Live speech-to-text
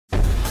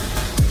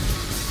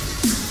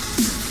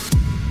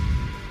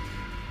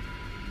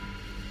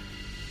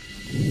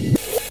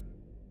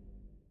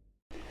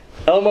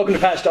and welcome to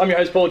Patched. I'm your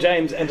host Paul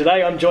James, and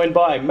today I'm joined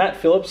by Matt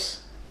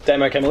Phillips,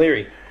 Damo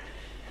Camilleri.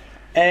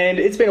 And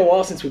it's been a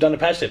while since we've done a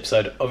Patched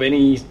episode of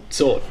any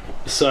sort.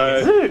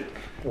 So,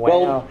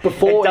 Wow.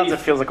 before it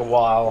feels like a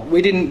while.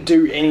 we didn't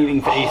do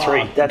anything for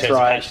E3. That's in terms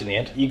right. Of Patched in the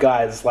end. You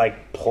guys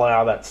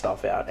plow that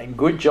stuff out, and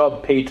good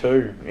job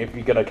P2 if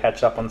you're gonna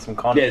catch up on some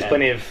content. Yeah, there's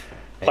plenty of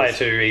Player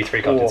 2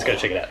 E3 content, so go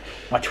check it out.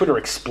 My Twitter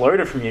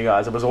exploded from you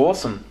guys. It was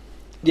awesome.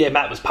 Yeah,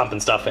 Matt was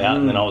pumping stuff out,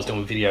 and then I was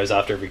doing videos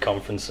after every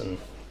conference, and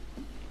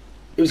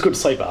it was good to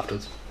sleep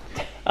afterwards.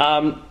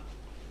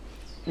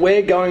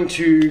 We're going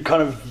to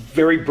kind of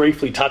very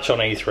briefly touch on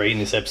E3 in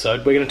this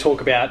episode. We're going to talk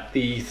about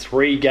the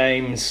 3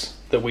 games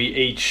that we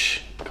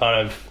each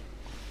kind of...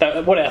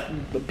 what our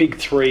big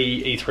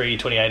 3 E3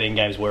 2018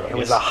 games were, I guess. It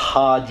was a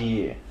hard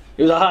year.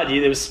 It was a hard year.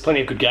 There was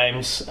plenty of good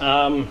games. Who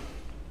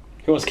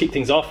wants to kick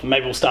things off?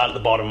 Maybe we'll start at the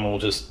bottom and we'll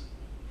just...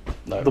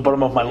 No. The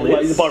bottom of my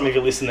list? The bottom of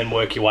your list and then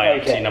work your way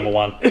up to your number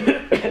 1.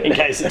 In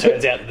case it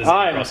turns out that there's a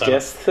I'm crossover.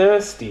 just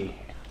thirsty.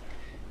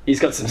 He's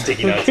got some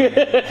sticky notes on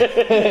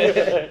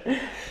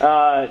there.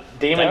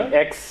 Demon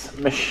X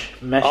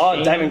Machine.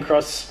 Oh, Damon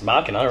Cross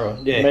Markin,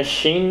 yeah.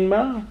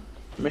 Machima?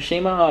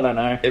 I don't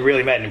know. It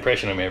really made an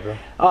impression on me, bro.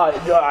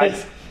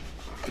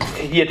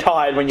 You're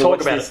tired when you Talk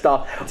watch about this it.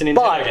 stuff. It's an Nintendo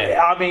but, game.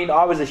 I mean,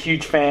 I was a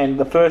huge fan.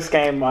 The first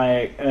game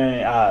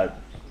I'm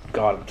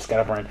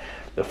scatterbrained.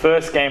 The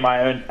first game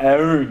I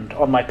owned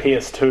on my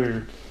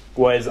PS2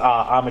 was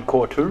Armored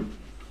Core 2.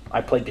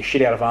 I played the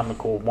shit out of Armored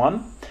Core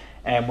 1.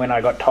 And when I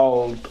got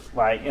told,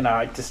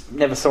 I just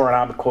never saw an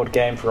Armored Core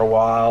game for a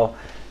while.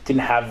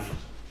 Didn't have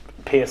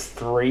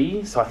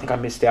PS3, so I think I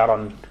missed out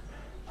on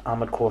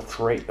Armored Core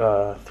 3,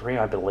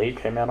 I believe,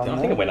 came out on I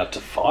that. think it went up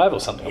to 5 or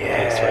something on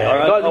Yeah,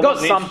 PS3. got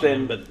wasn't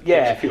something, interested, but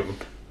yeah. there's a few of them.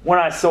 When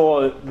I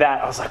saw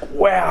that, I was like,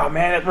 wow,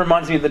 man, it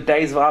reminds me of the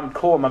days of Armored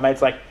Core. My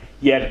mate's like,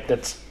 yeah,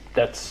 that's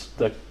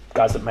the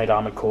guys that made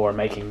Armored Core are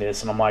making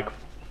this. And I'm like,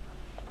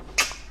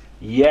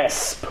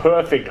 yes,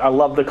 perfect. I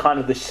love the kind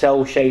of the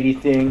cell shady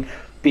thing,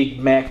 big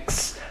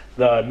mechs,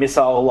 the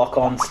missile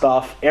lock-on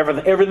stuff.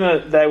 Everything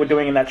that they were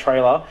doing in that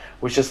trailer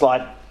was just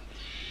like,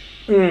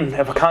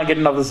 if I can't get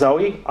another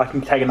Zoe, I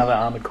can take another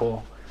Armored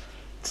Core.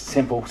 It's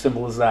simple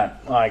as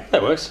that.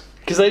 That works.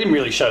 Because they didn't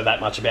really show that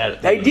much about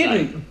it. They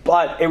didn't,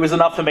 but it was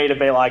enough for me to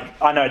be like,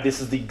 I know this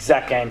is the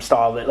exact game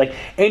style that,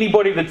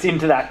 anybody that's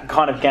into that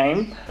kind of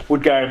game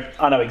would go,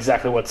 I know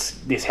exactly how this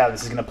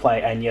is going to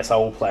play, and yes, I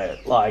will play it.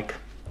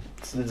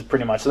 It's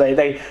pretty much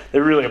they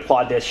really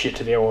applied their shit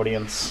to their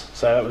audience,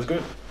 so that was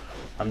good.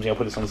 I'm just gonna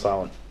put this on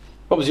silent.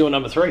 What was your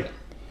number 3?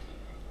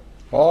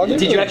 Oh,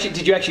 Did you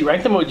actually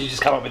rank them, or did you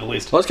just come up with a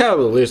list? I just came up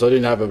with a list. I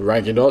didn't have a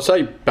ranking. I'd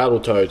say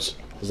Battletoads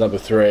is number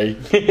 3.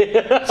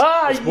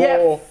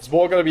 It's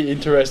more going to be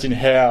interesting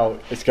how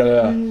it's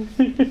going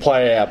to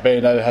play out,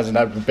 being that it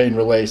hasn't been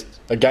released.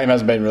 A game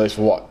hasn't been released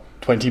for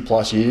 20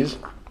 plus years.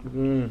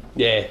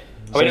 Yeah.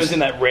 I mean, it was in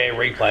that rare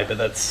replay, but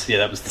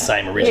that was the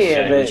same original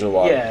game. original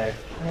one. Yeah.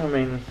 I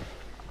mean,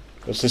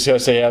 Let's just go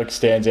see how it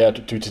stands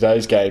out to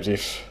today's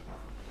games.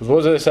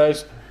 What does it say?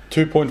 It's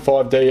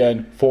 2.5D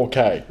and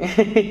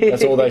 4K.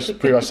 That's all they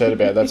pretty much said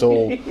about it. That's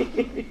all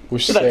we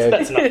said.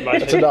 That's enough.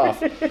 That's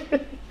enough.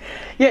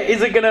 yeah.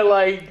 Is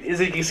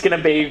it just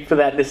gonna be for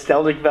that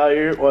nostalgic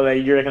value, or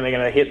you reckon they're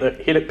gonna hit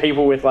at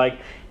people with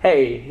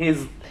hey,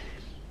 here's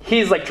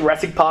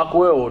Jurassic Park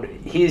World.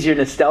 Here's your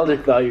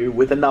nostalgic value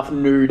with enough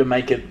new to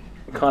make it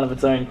kind of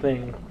its own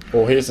thing.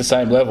 Or here's the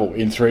same level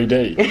in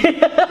 3D.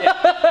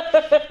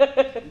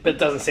 But it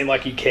doesn't seem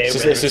like you care.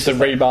 It's just a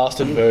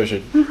remastered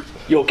version.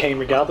 You're keen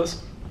regardless.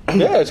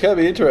 Yeah, it's going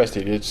to be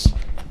interesting. It's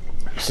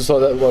just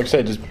like I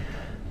said, just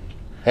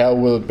how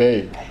will it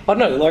be? I don't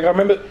know, I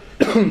remember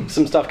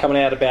some stuff coming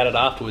out about it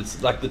afterwards.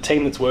 The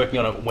team that's working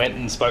on it went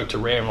and spoke to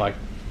Rare and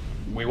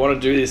we want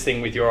to do this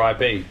thing with your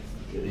IP.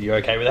 Are you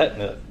okay with that?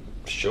 And they're like,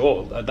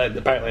 sure.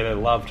 Apparently they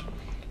loved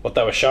what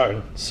they were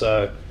shown,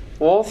 so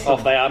Awesome.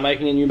 off they are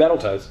making a new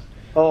Battletoads.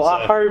 Well,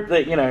 I hope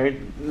that,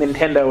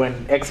 Nintendo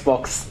and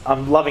Xbox,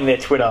 I'm loving their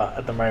Twitter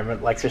at the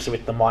moment, especially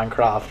with the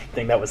Minecraft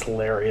thing. That was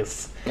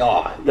hilarious.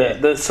 Oh,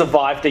 The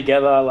survive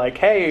together,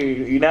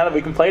 hey, now that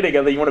we can play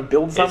together, you want to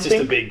build something?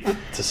 It's just a big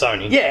to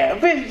Sony. Yeah,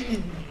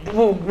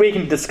 but we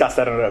can discuss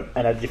that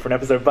in a different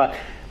episode. But,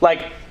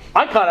 I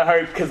kind of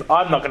hope, because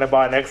I'm not going to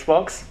buy an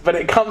Xbox, but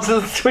it comes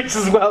to the Switch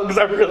as well, because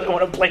I really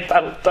want to play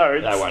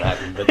Battletoads. That won't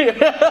happen, but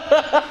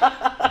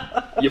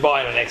you're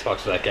buying an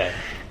Xbox for that game.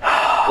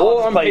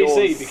 Or on play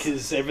PC, yours.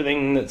 because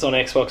everything that's on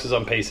Xbox is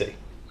on PC.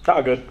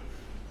 Oh, good.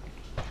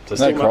 So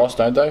They cross,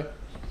 don't they?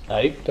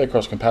 Hey? They're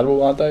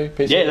cross-compatible, aren't they?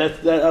 PC? Yeah, that's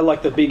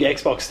the big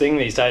Xbox thing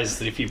these days,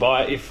 that if you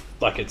buy it,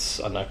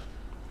 it's, I don't know,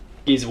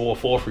 Gears of War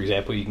 4, for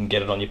example, you can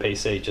get it on your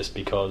PC just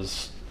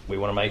because we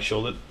want to make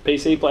sure that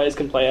PC players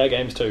can play our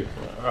games too.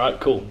 Alright,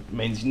 cool. It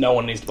means no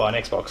one needs to buy an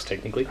Xbox,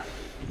 technically.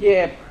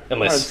 Yeah.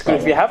 Unless... it's good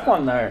if you have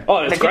one, though. Oh,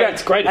 it's great.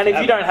 It's great. And if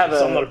you don't have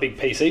I'm not a big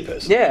PC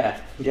person. Yeah,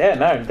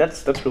 no,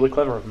 that's really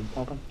clever of them.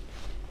 Well done.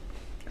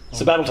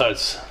 So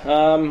Battletoads.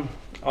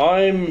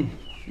 I'm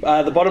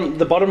the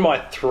bottom of my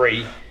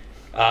 3.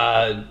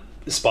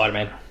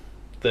 Spider-Man,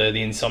 the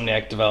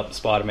Insomniac developed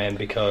Spider-Man,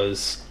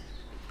 because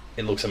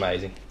it looks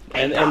amazing.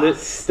 And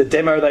the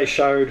demo they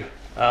showed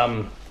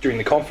during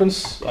the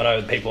conference, I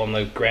know people on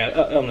the ground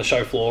on the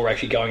show floor were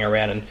actually going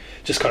around and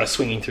just kind of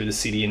swinging through the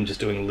city and just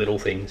doing little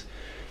things.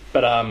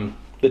 But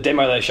the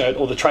demo they showed,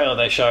 or the trailer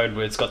they showed,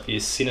 where it's got the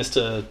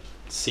Sinister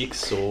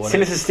Six or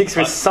whatever, Sinister Six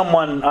with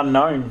someone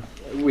unknown.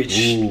 which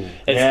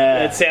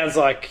it sounds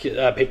like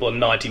people are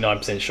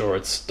 99% sure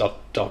it's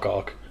Doc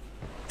Ock.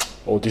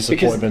 Or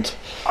disappointment.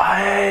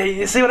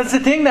 I see, what it's the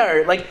thing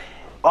though. Like,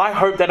 I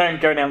hope they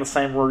don't go down the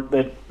same route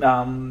that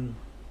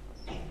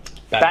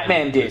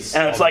Batman did,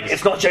 and it's like,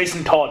 it's not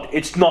Jason Todd.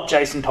 It's not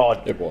Jason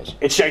Todd. It was.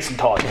 It's Jason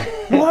Todd.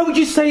 Why would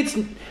you say it's?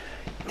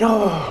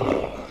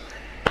 Oh.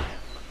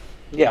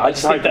 Yeah, I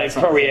just hope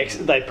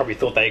they probably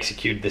thought they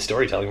executed the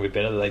storytelling a bit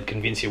better. They'd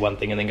convince you one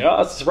thing and then go,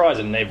 "Oh, it's a surprise,"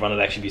 and everyone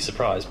would actually be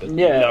surprised. But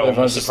yeah, no one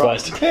was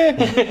surprised.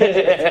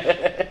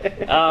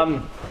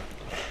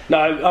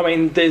 No, I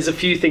mean, there's a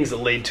few things that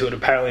lead to it.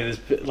 Apparently, there's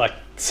like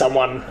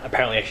someone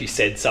actually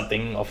said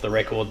something off the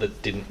record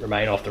that didn't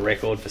remain off the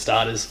record for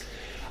starters.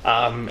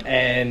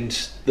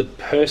 And the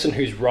person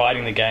who's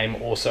writing the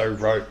game also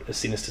wrote a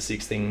Sinister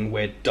Six thing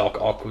where Doc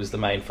Ock was the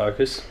main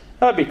focus.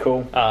 That'd be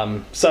cool.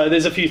 So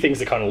there's a few things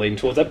that kind of lean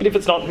towards that. But if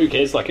it's not, who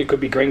cares? Like, it could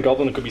be Green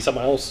Goblin, it could be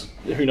someone else.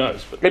 Who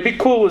knows? But it'd be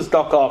cool as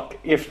Doc Ock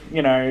if,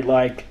 you know,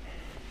 like,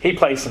 he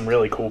plays some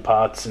really cool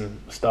parts and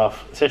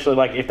stuff. Especially,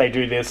 like, if they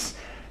do this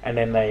and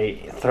then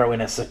they throw in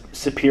a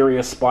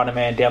superior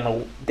Spider-Man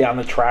down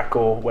the track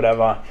or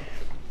whatever.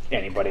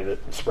 Anybody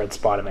that's read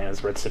Spider-Man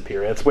has read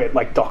Superior. It's where,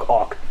 like, Doc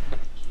Ock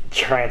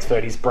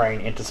transferred his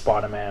brain into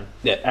Spider-Man.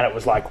 Yeah. And it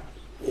was like,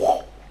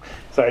 whoa.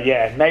 So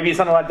yeah, maybe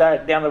something like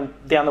that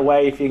down the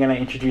way if you're going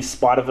to introduce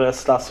Spider-Verse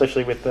stuff,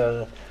 especially with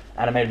the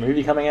animated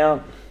movie coming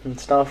out and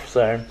stuff.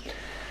 So,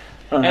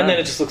 and then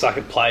it just looks like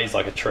it plays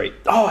like a treat.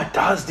 Oh, it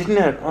does, didn't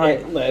it?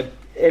 Like,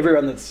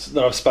 everyone that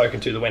I've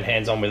spoken to that went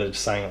hands on with it,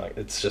 just saying like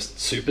it's just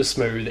super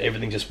smooth.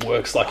 Everything just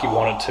works like you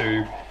want it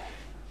to.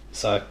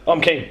 So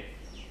I'm keen.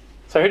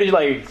 So who did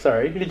you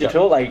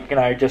tell? Like, you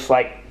know, just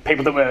like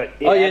people that were at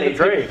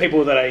E3.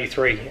 People that at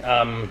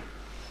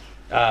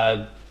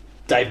E3.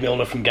 Dave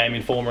Milner from Game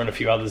Informer and a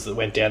few others that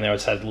went down there. I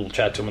just had a little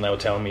chat to them and they were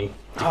telling me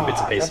different bits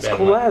and pieces about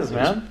cool it. As, It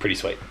man. was pretty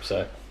sweet.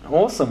 So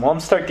awesome. Well, I'm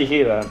stoked to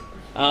hear that.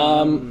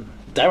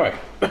 Damo.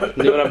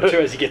 New number 2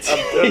 as he gets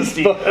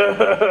thirsty. Ghost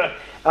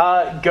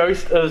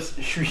of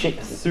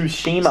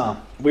Tsushima.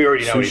 We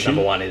already know what his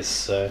number 1 is.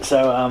 So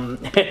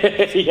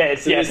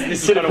This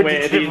is kind of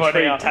where the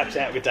intrigue taps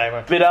out with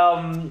Damo. But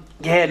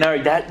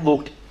that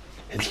looked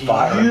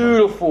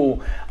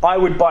beautiful. I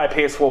would buy a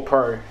PS4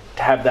 Pro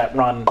to have that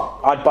run.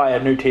 I'd buy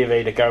a new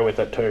TV to go with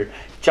it too.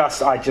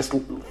 I just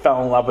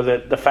fell in love with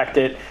it. The fact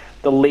that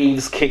the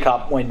leaves kick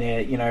up when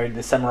they're, you know,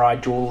 the samurai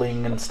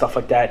dueling and stuff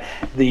like that.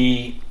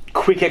 The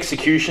quick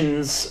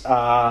executions,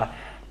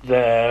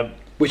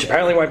 which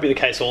apparently won't be the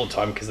case all the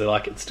time because they're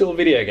like, it's still a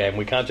video game.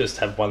 We can't just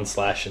have one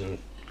slash and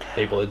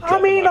people are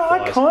dropping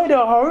like flies. I kind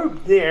of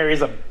hope there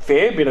is a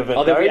fair bit of it.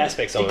 There'll be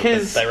aspects of it,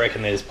 but they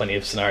reckon there's plenty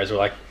of scenarios where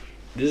like,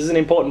 this is an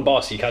important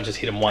boss, you can't just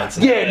hit him once.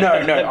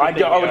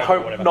 I would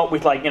hope not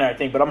with like, you know,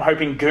 thing, but I'm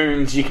hoping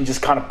goons you can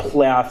just kind of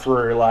plow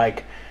through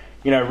like,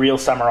 you know, real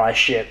samurai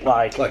shit.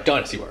 Like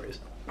Dynasty Warriors.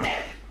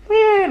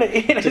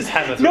 Yeah, just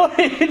have it. Not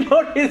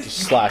as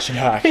slash and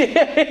hack.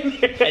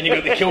 And you've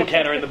got the kill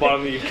counter in the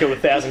bottom that you've killed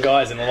 1,000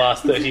 guys in the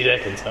last 30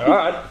 seconds.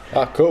 Alright.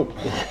 Ah, cool.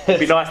 It'd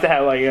be nice to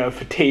have like, you know,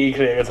 fatigue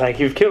there. It's like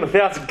you've killed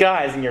 1,000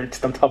 guys and you're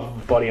just on top of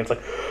a body and it's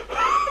like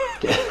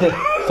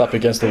it's up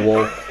against the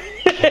wall.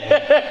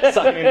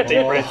 Sucking in the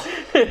deep breaths.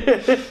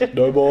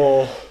 No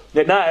more.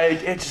 Yeah, no,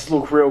 it just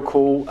looked real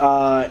cool.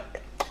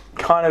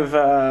 Kind of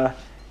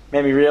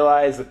made me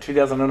realise that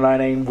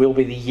 2019 will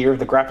be the year of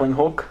the grappling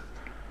hook.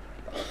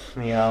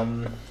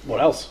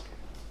 What else?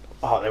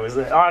 Oh, there was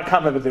I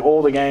can't remember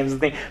all the games and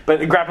thing, but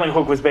the grappling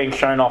hook was being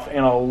shown off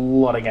in a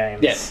lot of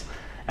games. Yes,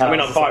 and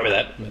I'm fine with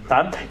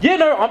that. Yeah,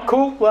 no, I'm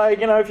cool. Like,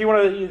 you know, if you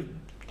want to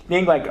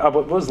think like,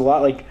 what was a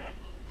lot like,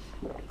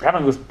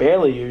 grappling was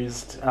barely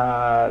used.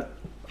 That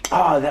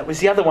was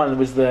the other one. That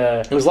was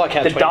it was like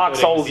how the Dark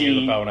Souls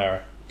the bow and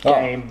arrow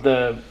game,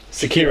 the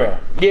Sekiro.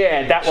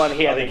 Yeah, that one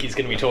here. I think he's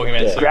going to be talking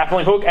about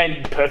grappling hook,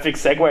 and perfect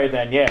segue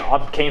then. Yeah,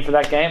 I'm keen for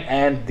that game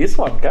and this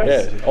one goes.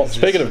 Yeah. Oh,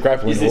 speaking of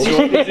grappling hook, is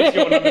this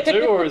your number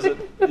 2 or is it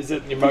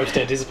your most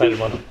anticipated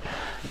one?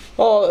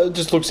 Oh, it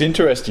just looks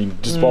interesting.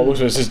 Just by looks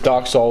at it, it says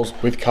Dark Souls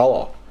with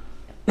colour.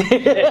 Look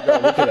at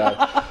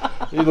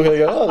that. You look at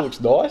it and go, oh, it looks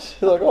nice.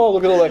 You're like, oh,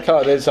 look at all that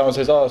colour. Then someone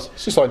says, oh, it's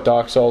just like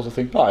Dark Souls. I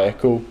think, oh yeah,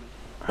 cool.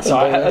 So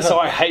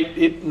I hate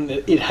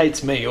it. It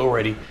hates me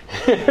already.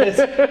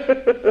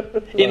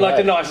 In like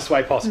the nicest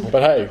way possible.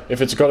 But hey,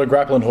 if it's got a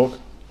grappling hook,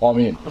 I'm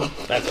in.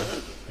 That's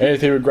it.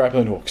 Anything with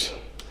grappling hooks.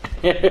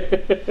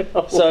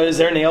 So is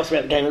there anything else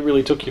about the game that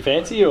really took your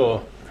fancy,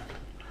 or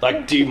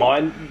like, do you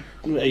mind?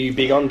 Are you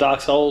big on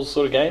Dark Souls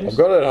sort of games? I've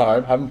got it at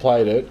home. Haven't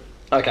played it.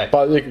 Okay.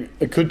 But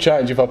it could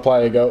change if I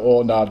play and go,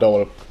 oh no, I don't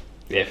want to.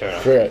 Yeah, fair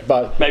enough. Forget.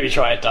 But maybe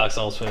try out Dark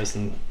Souls first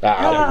and.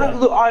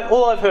 Look,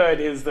 all I've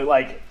heard is that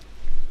like,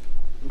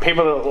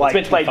 people that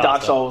like play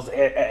Dark Souls,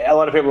 a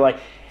lot of people are like,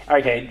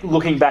 okay,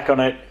 looking back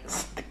on it,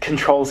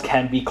 controls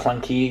can be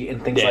clunky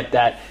and things Yeah. like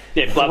that.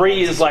 Yeah, 3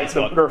 Bloodborne's is a like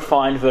sweet the spot.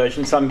 refined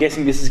version, so I'm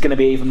guessing this is going to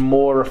be even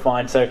more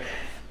refined. So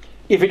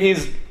if it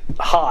is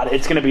hard,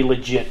 it's going to be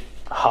legit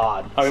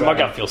hard. I mean, so, my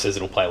gut feel says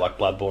it'll play like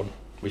Bloodborne,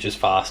 which is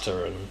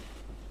faster, and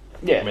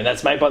yeah, I mean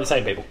that's made by the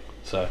same people.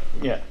 So,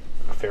 yeah,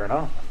 fair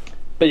enough.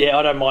 but yeah,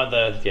 I don't mind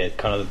the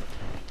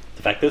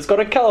fact that it's got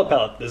a color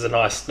palette. There's a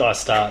nice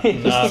start.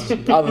 And,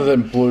 Other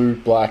than blue,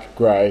 black,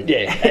 grey.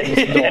 yeah,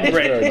 and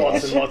red, very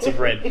lots nice. and lots of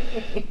red.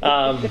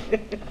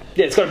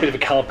 Yeah, it's got a bit of a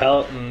color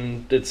palette,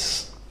 and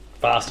it's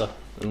faster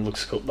and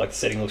looks cool. Like the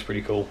setting looks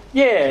pretty cool.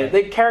 Yeah,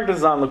 the character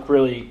design look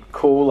really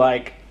cool.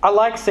 Like, I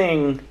like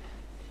seeing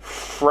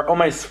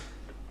almost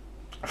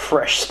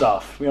fresh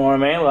stuff. You know what I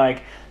mean?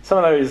 Like, some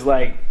of those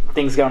like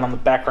things going on in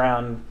the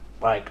background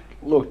like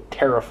look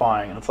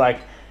terrifying. It's like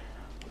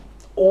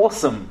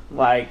awesome.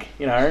 Like,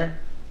 you know,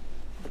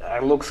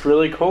 it looks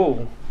really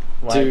cool.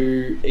 Like,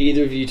 Do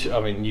either of you?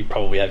 I mean, you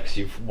probably have because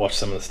you've watched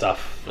some of the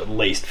stuff at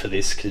least for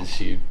this because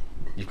you've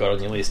got it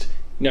on your list.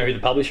 You know who the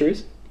publisher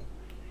is?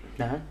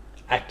 no.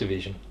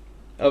 Activision.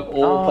 Of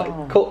all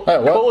Oh. Call, Hey,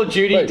 what? Call of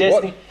Duty, Wait,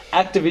 Destiny.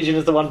 Activision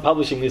is the one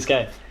publishing this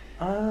game.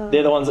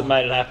 They're the ones that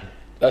made it happen.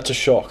 That's a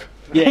shock.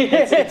 Yeah,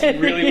 it's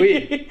really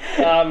weird.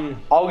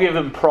 I'll give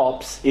him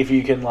props if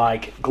you can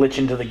like glitch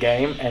into the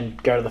game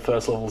and go to the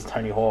first level as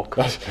Tony Hawk.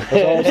 That's what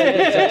I'm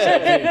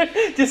saying.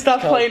 Just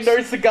start playing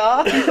No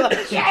Cigar.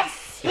 Like,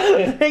 yes,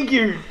 thank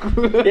you.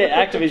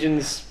 Yeah,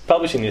 Activision's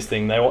publishing this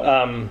thing. They,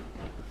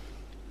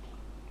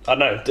 I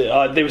don't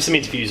know. There were some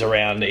interviews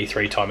around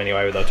E3 time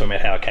anyway where they were talking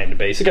about how it came to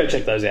be. So go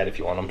check those out if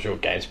you want. I'm sure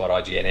GameSpot,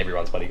 IGN,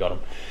 everyone's bloody got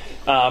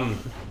them.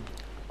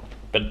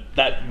 But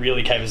that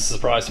really came as a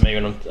surprise to me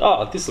when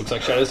this looks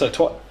like Shadows Die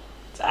Twice.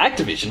 It's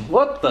Activision.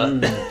 What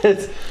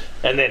the?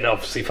 And then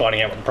obviously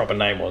finding out what the proper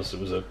name was. It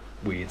was a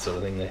weird sort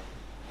of thing there.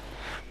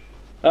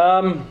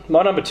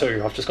 My number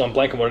 2. I've just gone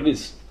blank on what it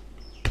is.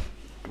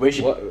 We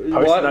should post a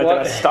note that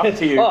I stuck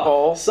to you,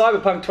 Paul.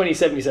 Cyberpunk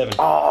 2077.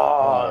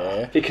 Oh,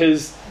 Yeah.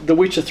 Because The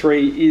Witcher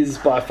 3 is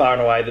by far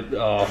and away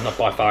not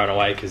by far and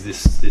away because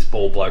this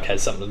bald bloke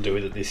has something to do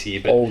with it this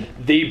year, but Old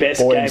the best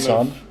boy game and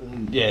son.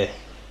 of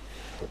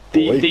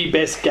Boy. the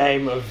best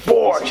game of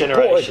this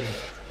generation,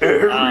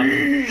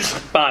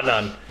 bar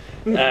none.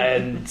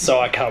 And so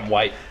I can't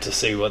wait to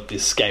see what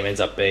this game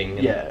ends up being.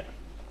 And, yeah,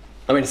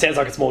 I mean, it sounds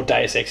like it's more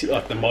Deus Ex,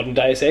 like the modern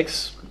Deus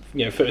Ex,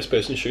 first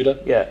person shooter.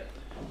 yeah.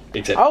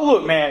 Except, Oh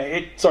look,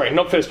 man, sorry,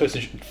 not first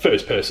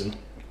person.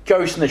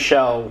 Ghost in the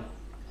Shell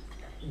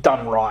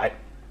done right.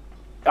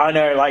 I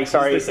know, like,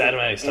 sorry. This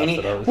anime stuff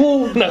that I was... Well,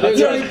 No, you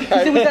know, it's-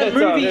 there was that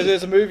movie.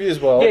 There's a movie as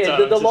well. Yeah,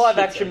 the it's a live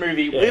shit action show.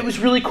 movie. Yeah. It was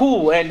really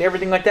cool and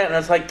everything like that. And I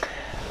was like,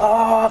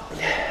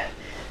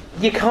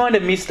 you kind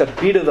of missed a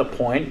bit of the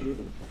point.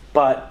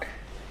 But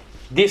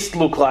this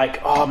looked like,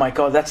 oh my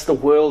god, that's the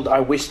world I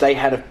wish they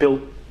had have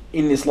built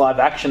in this live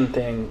action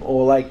thing.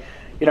 Or like,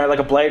 like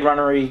a Blade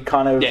Runner-y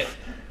kind of... Yeah.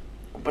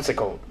 What's it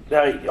called?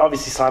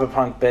 Obviously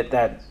Cyberpunk, but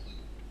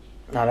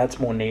that's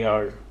more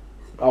Neo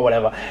or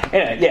whatever.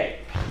 Anyway, yeah.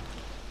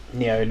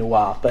 Neo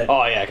Noir. But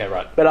Oh, yeah, okay,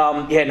 right.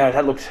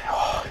 that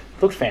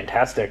looks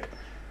fantastic.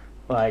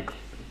 Like...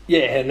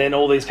 Yeah, and then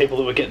all these people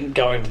that were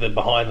going to the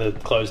behind the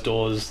closed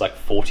doors, like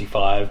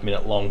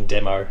 45-minute long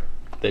demo,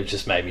 they've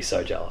just made me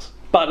so jealous.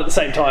 But at the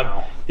same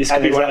time, this could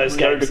And be is one of that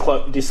those no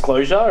games.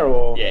 disclosure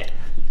or Yeah,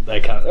 they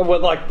can't.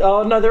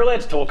 Well, no, they're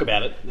allowed to talk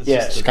about it. It's Yeah.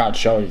 just, Just can't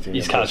show anything.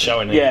 you just can't show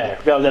anything. yeah,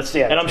 well, that's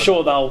and I'm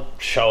sure they'll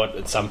show it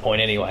at some point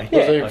anyway.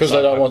 Yeah. Because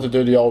they don't want to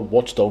do the old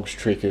Watch Dogs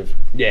trick of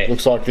Yeah.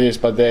 looks like this,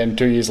 but then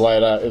 2 years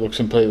later it looks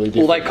completely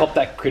different. Well, they copped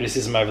that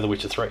criticism over The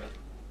Witcher 3.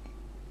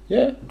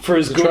 Yeah, For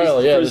as The good trailer,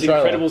 as, yeah, for the as trailer.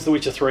 incredible as The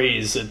Witcher 3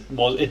 is,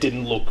 it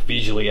didn't look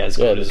visually as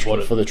Yeah, good as what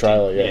it for the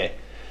trailer, yeah.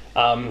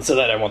 So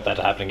they don't want that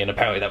to happen again.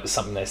 Apparently that was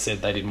something they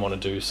said they didn't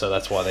want to do, so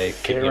that's why they're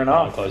keeping Fair it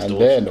behind enough. closed and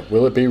doors. then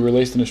will it be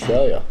released in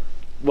Australia?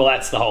 Well,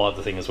 that's the whole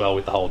other thing as well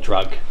with the whole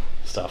drug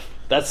stuff.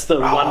 That's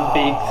the one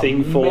big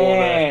thing for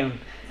man.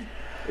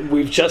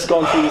 we've just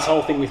gone through this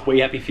whole thing with We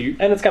Happy Few,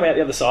 and it's come out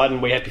the other side,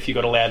 and We Happy Few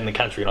got allowed in the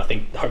country, and I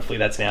think hopefully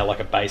that's now like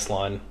a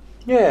baseline.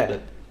 Yeah,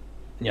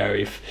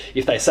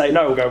 If they say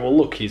no, we'll go, well,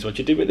 look, here's what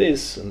you did with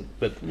this.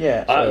 But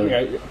Yeah. I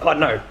don't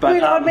know.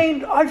 But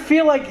I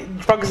feel like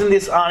drugs in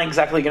this aren't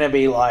exactly going to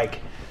be like,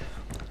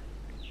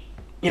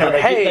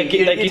 hey,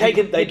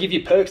 they give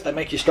you perks, they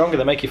make you stronger,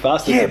 they make you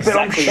faster. Yeah, It's but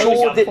I'm exactly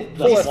sure what- that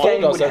that's this what-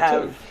 game does would that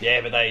have.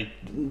 Yeah, but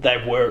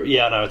they were.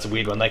 Yeah, I know it's a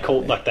weird one. They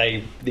called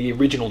the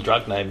original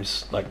drug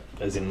names, like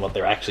as in what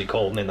they're actually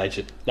called, and then they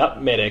just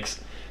Med-X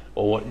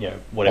or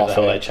whatever the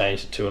hell fair. they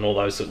changed it to, and all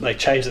those. They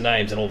changed the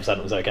names, and all of a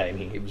sudden it was okay.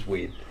 And it was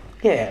weird.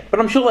 Yeah, but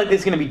I'm sure like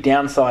there's going to be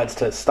downsides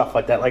to stuff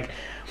like that. Like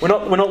we're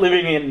not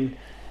living in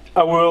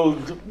a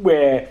world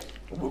where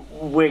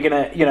we're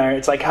gonna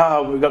it's like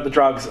we've got the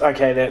drugs,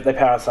 okay, they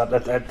power us up,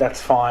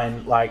 that's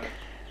fine. Like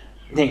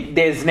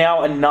there's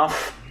now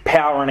enough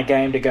power in a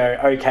game to go,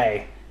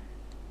 okay,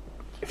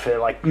 for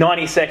like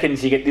 90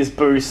 seconds you get this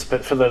boost,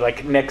 but for the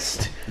like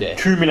next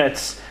 2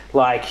 minutes,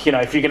 like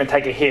if you're going to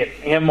take a hit,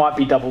 it might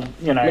be double.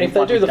 I mean, if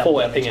they do the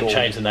Fallout thing and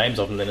change the names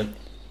of them, then it,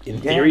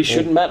 in theory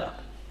shouldn't matter.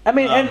 I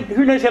mean, and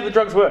who knows how the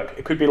drugs work?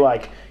 It could be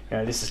like,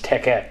 this is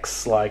Tech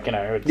X, like,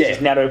 it's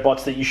just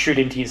nanobots that you shoot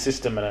into your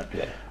system and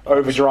it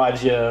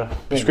overdrives your...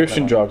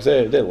 Prescription drugs,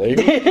 they're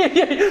legal.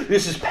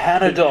 This is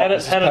Panadol.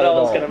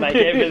 Panadol is going to make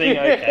everything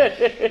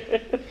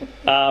okay.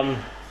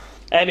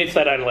 And if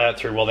they don't allow it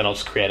through, well, then I'll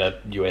just create a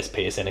US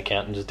PSN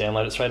account and just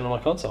download it straight on my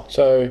console.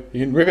 So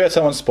you can rip out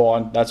someone's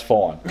spine, that's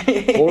fine.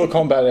 Mortal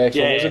Kombat X,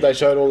 was it? They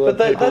showed all the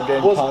people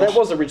getting punched. That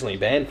was originally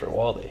banned for a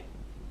while there.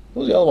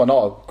 What was the other one?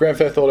 Oh, Grand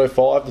Theft Auto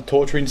 5, the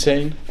torturing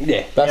scene.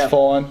 Yeah. That's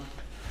fine.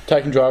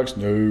 Taking drugs?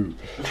 No.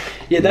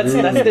 Yeah, that's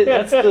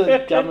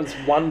the government's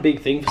one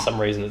big thing for some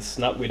reason. It's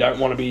not, we don't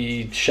want to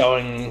be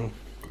showing...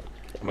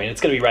 I mean,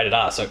 it's going to be rated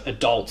R, so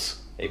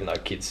adults, even though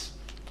kids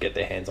get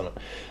their hands on it.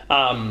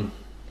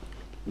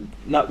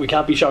 No, we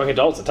can't be showing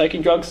adults that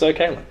taking drugs is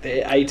okay. Like,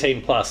 they're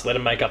 18 plus. Let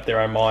them make up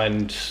their own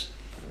mind.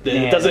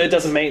 It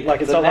doesn't mean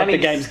like it's not like the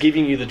game's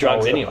giving you the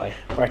drugs anyway.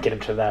 Won't get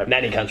into that.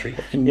 Nanny country.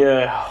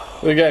 Yeah.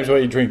 The games where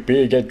you drink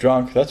beer, get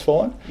drunk. That's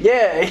fine.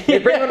 Yeah.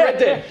 Bring on Red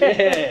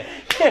Dead.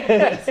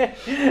 Yeah.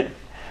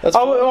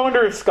 I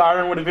wonder if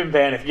Skyrim would have been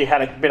banned if you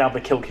hadn't been able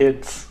to kill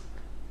kids.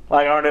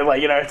 Like I wonder,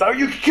 it's like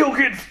you can kill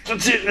kids.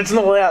 That's it. It's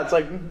not allowed. It's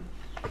like.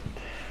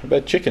 What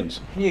about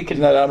chickens? Isn't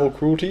that animal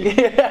cruelty?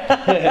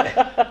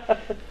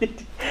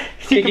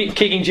 Kicking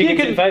chickens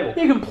in Fable.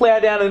 You can plow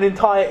down an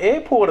entire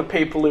airport of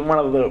people in one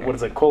of the, what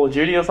is it, Call of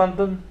Duty or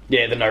something?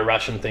 Yeah, the no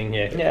Russian thing,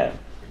 yeah. Yeah.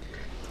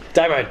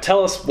 Damo,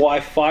 tell us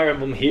why Fire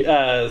Emblem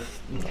Heroes,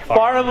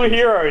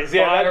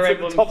 yeah, that's at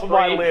the top of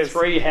my list.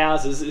 Three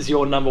Houses is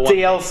your number one.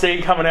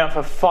 DLC coming out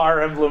for Fire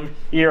Emblem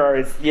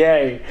Heroes,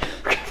 yay.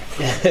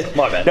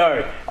 My bad.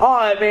 No. Oh,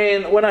 I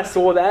mean, when I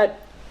saw that,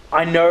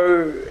 I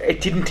know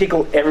it didn't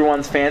tickle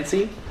everyone's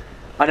fancy.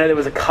 I know there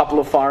was a couple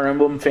of Fire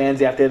Emblem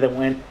fans out there that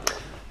went,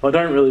 I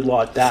don't really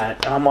like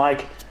that. And I'm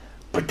like,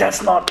 but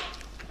that's not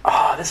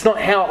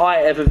how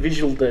I ever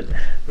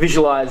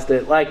visualized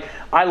it. Like,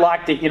 I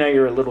liked it,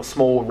 you're a little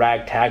small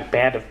ragtag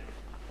band of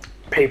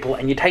people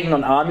and you're taking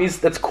on armies.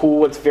 That's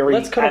cool. It's very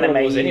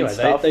animated anyway.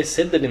 Stuff. They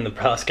said that in the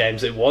past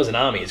games it was an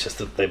army. It's just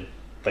that they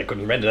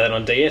couldn't render that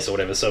on DS or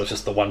whatever, so it's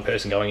just the one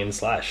person going in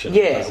slash. And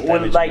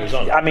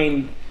I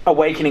mean,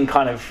 Awakening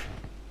kind of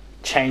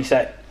changed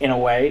that in a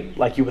way.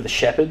 Like, you were the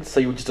shepherd,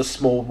 so you were just a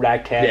small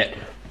ragtag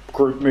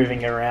group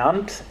moving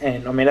around,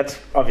 and I mean that's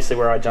obviously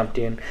where I jumped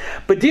in.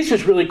 But this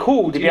was really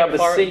cool to be able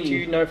to see. Do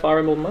you know Fire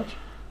Emblem much?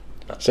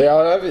 See,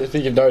 I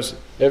think you've noticed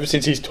ever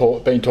since he's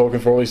been talking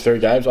for all these 3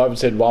 games, I haven't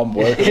said one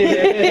word.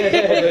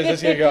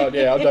 Just going,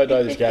 I don't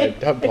know this game,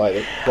 haven't played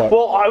it. Like,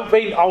 well, I was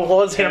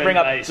going to bring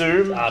up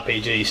Doom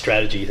RPG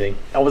strategy thing.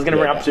 I was going to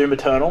bring up Doom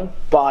Eternal,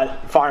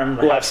 but Fire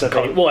Emblem. We'll have some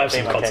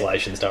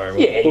consolations, don't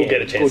we? We'll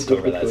get a chance to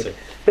talk about that soon.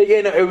 But yeah,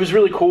 it was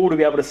really cool to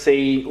be able to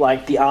see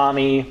like the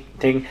army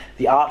thing.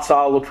 The art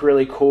style looked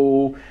really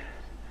cool.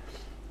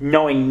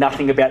 Knowing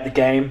nothing about the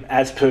game,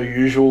 as per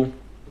usual,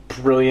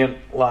 brilliant.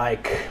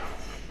 Like,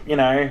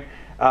 I'm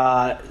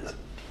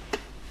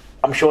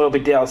sure it'll be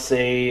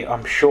DLC.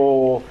 I'm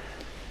sure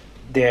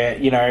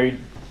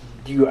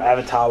your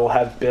avatar will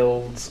have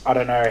builds. I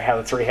don't know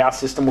how the 3-house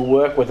system will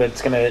work. Whether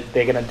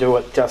they're gonna do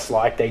it just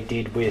like they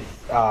did with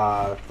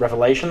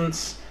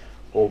Revelations.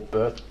 Or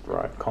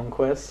Birthright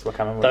Conquest. I can't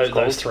remember what it's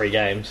called. Those 3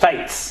 games.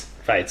 Fates.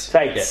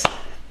 Yeah.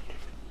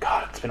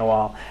 God, it's been a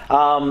while.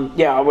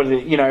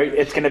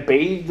 It's going to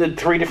be the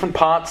 3 different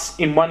parts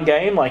in one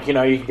game. Like, you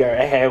can go,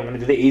 hey, I'm going to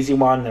do the easy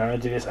one, then I'm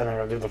going to do this, and then I'm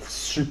going to do the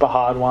super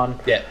hard one.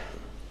 Yeah.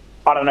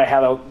 I don't know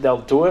how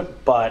they'll do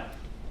it, but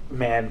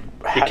man,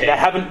 they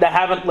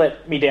haven't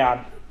let me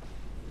down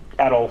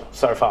at all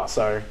so far.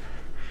 So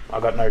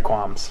I've got no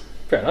qualms.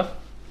 Fair enough.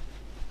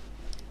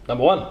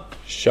 Number 1.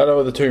 Shadow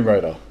of the Tomb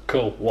Raider.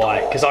 Cool.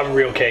 Why? Because I'm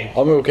real keen.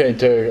 I'm real keen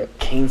too.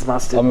 Keen's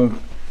mustard. I'm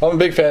a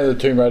big fan of the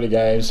Tomb Raider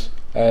games,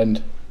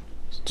 and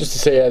just to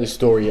see how this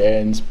story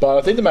ends. But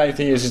I think the main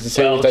thing is to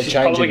see if they change it. She's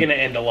probably going to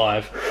end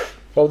alive.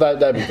 Well,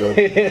 that'd be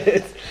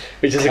good.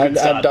 Which is a good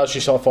start. And does she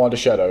find a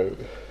shadow?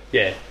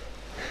 Yeah.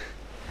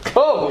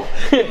 Oh!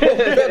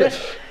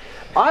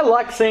 I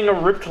like seeing a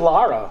ripped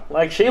Lara.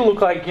 Like, she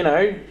looked like,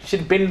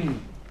 she'd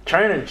been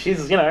training.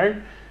 She's,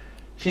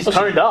 she's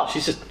toned up.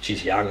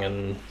 She's young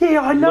and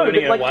I know,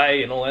 learning her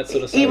way and all that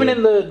sort of stuff. Even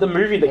in the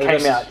movie that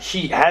came out,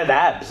 she had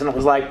abs, and it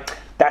was like,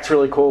 that's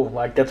really cool.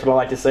 Like, that's what I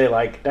like to see.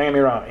 Like, don't get me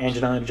wrong,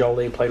 Angelina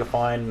Jolie played a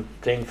fine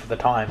thing for the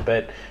time,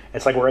 but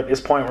it's like we're at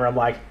this point where I'm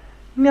like,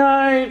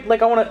 no,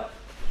 like I want to.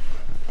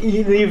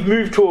 You've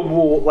moved to a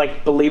more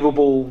like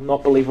believable,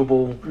 not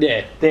believable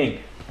thing.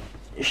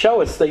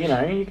 Show us that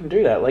you can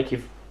do that. Like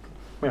she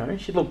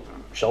look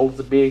shoulders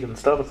are big and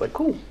stuff. It's like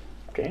cool.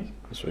 Okay.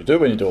 That's what you do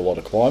when you do a lot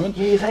of climbing.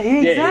 Yeah,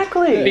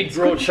 exactly. Yeah. Big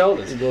broad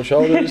shoulders.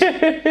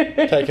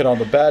 Taking on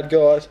the bad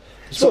guys.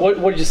 So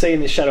what did you see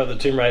in this Shadow of the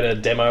Tomb Raider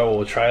demo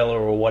or trailer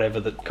or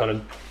whatever that kind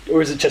of...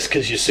 Or is it just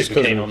because you're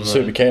super keen on it?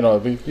 Super keen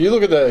on it. If you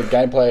look at the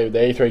gameplay, the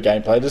E3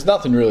 gameplay, there's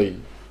nothing really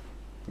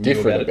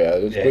different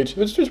about it.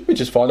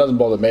 Which is fine. Doesn't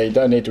bother me.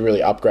 Don't need to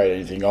really upgrade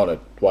anything on it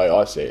the way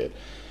I see it.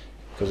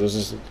 Because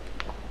it's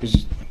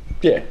just...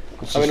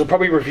 I mean, it'll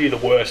probably review the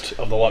worst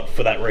of the lot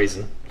for that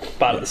reason,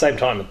 but at the same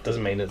time, it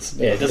doesn't mean it's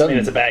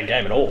a bad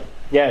game at all.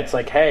 Yeah, it's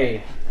like,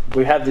 hey,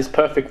 we have this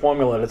perfect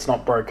formula that's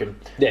not broken.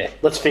 Yeah,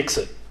 Let's fix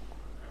it.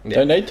 Yeah.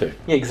 Don't need to.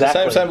 Yeah,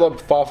 exactly. Same like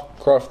Far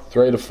Cry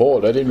 3 to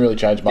 4. They didn't really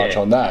change much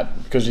on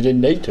that because you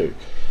didn't need to.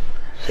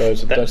 So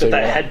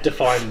they had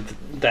defined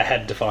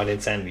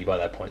insanity by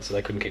that point, so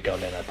they couldn't keep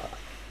going down that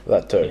path.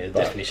 That too. Yeah, the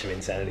definition of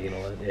insanity and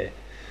all that. Yeah.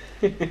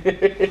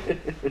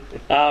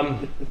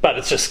 But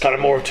it's just kind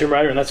of more of Tomb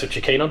Raider, and that's what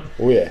you're keen on.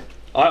 Oh yeah.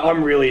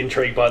 I'm really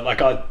intrigued by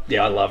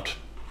I loved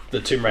the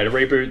Tomb Raider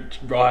reboot,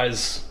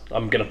 Rise.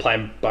 I'm going to play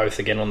them both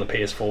again on the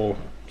PS4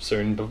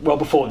 soon. But, well,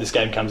 before this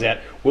game comes out,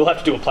 we'll have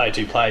to do a play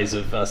 2 plays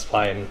of us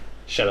playing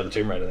Shadow of the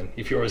Tomb Raider. Then,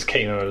 if you're as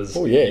keen on it as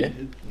we'll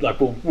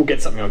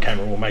get something on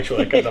camera. We'll make sure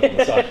that goes up on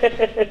the site.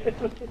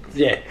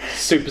 Yeah,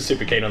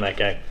 super keen on that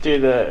game.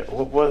 Dude,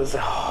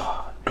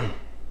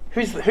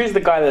 who's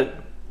the guy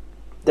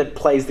that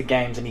plays the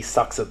games and he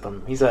sucks at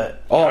them? He's a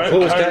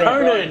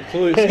Conan.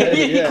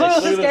 He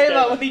closed his game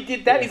up when he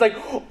did that. He's like,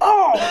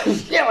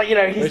 he's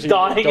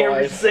dying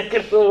every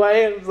second of the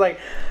way, and it's like,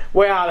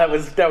 wow, that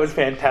was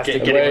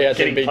fantastic.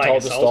 Getting being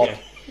told to stop.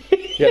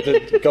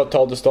 Got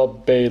told to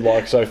stop being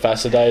like so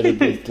fascinated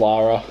with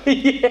Lara.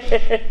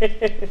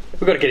 Yeah.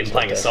 We've got to get him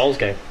playing a Souls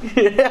game.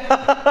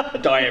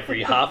 Die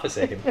every half a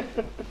second.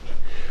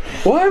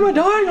 Why am I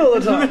dying all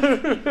the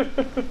time?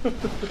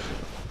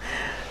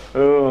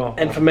 Oh.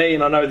 And for me,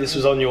 and I know this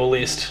was on your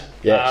list,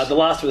 yes. The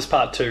Last of Us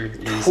Part 2 is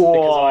because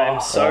I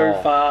am so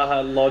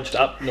far lodged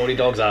up Naughty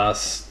Dog's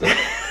ass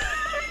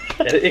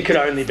that it could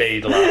only be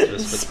The Last of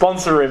Us.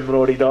 Sponsor him,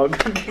 Naughty Dog.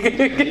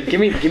 give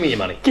me your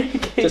money.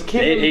 Just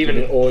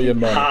even all your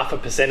money.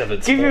 0.5% of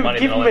it's give more him, money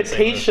give than him a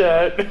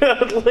t-shirt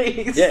at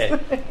least. Yeah.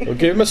 Well,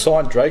 give him a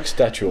signed Drake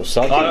statue or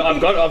something. I've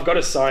got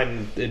a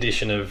signed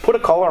edition of Put a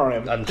collar on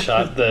him.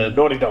 Uncharted,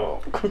 Naughty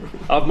Dog.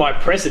 of my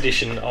press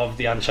edition of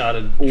the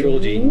Uncharted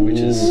trilogy, which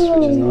is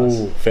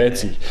nice.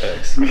 Fancy.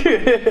 Perks.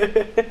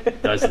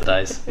 Those are the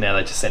days. Now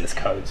they just send us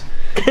codes.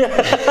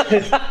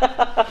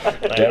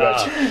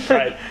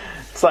 Great.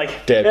 It's like,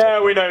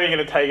 we know you're going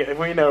to take it.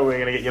 We know we're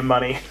going to get your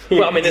money.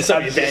 Well, I mean, there's so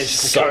many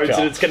advantages to codes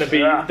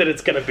that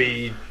it's going to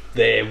be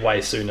there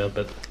way sooner.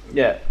 But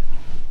yeah,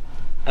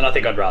 and I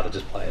think I'd rather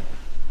just play it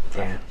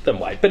than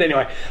wait. But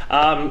anyway,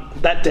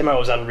 that demo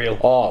was unreal.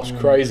 Oh, it's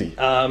crazy.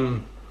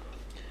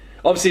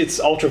 Obviously, it's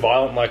ultra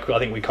violent, like I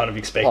think we kind of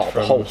expect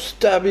from the whole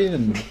stabbing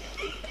and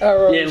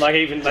arrows. Yeah, like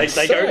even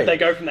they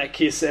go from that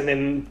kiss, and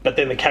then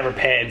the camera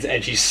pans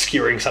and she's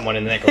skewering someone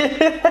in the neck.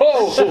 Like,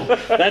 oh,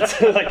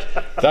 that's like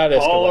that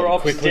polar escalated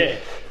opposite. quickly.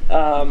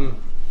 Yeah.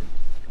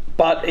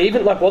 But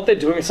even like what they're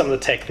doing with some of the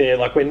tech there,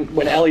 like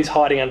when Ellie's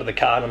hiding under the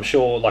car, and I'm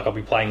sure like I'll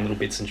be playing little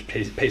bits and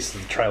pieces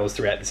of the trailers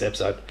throughout this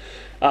episode.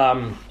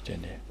 Oh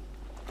jeez,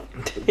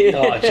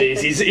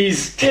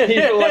 he's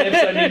one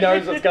episode. He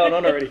knows what's going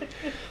on already.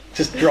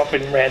 Just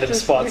dropping random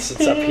spots.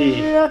 It's up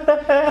here.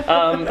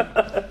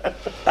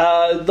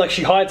 Like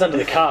she hides under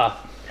the car,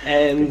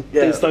 and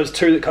there's those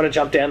two that kind of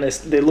jump down.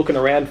 They're looking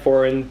around for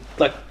her, and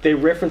like they're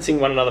referencing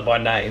one another by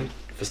name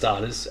for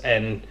starters.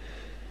 And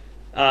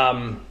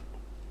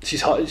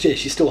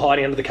she's still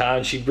hiding under the car,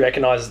 and she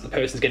recognises the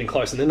person's getting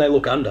close, and then they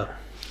look under.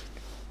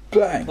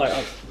 Bang!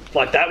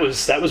 Like that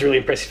was really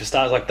impressive for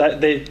starters. Like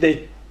that,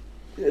 they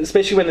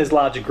especially when there's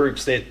larger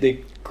groups, they're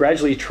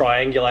gradually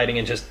triangulating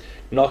and just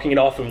knocking it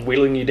off and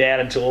whittling you down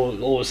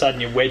until all of a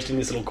sudden you're wedged in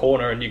this little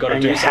corner and you've got to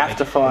do something. And you have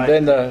to fight.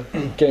 And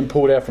then getting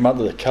pulled out from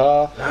under the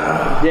car.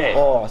 Yeah.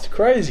 Oh, it's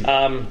crazy.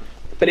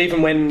 But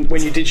even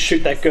when you did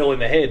shoot that girl in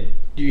the head,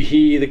 you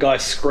hear the guy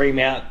scream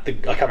out. I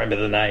can't remember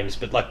the names,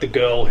 but like the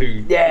girl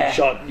who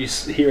shot, you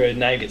hear her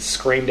name get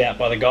screamed out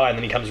by the guy, and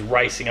then he comes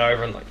racing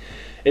over, and like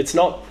it's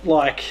not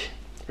like.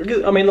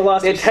 I mean, the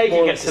last. They're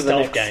taking it to the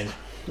stealth next game.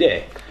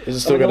 Yeah. Is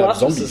it still going to have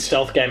zombies? The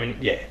stealth game, and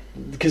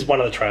because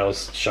one of the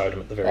trailers showed him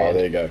at the very end. Oh,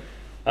 there you go.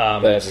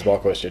 That answers my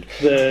question.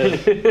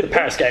 The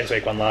Paris Games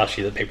Week one last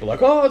year that people were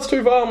like, oh, it's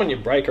too violent when you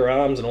break her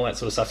arms and all that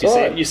sort of stuff.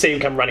 You see him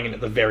come running in at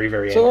the very,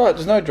 very end. It's alright,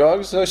 there's no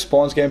drugs, no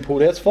spines getting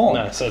pulled out, it's fine.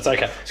 No, so it's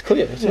okay. It's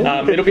clear.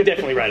 It'll be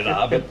definitely rated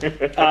R, but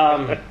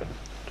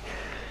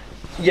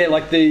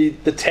like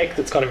the tech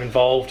that's kind of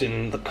involved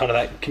in the kind of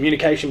that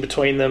communication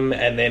between them,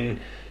 and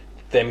then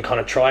them kind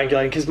of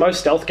triangulating, because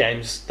most stealth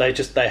games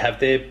they have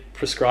their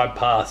prescribed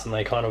paths and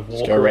they kind of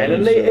walk around,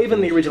 and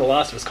even the original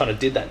Last of Us kind of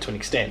did that to an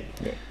extent.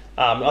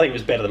 I think it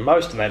was better than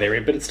most in that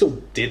area, but it still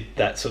did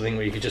that sort of thing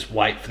where you could just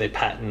wait for their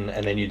pattern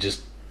and then you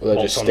just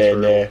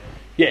stand there.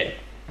 Yeah.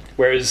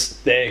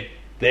 Whereas they're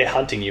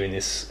hunting you in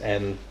this,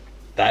 and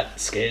that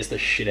scares the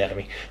shit out of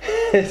me.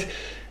 I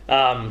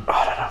don't know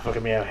if I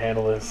can be able to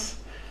handle this.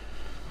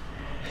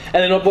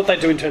 And then what they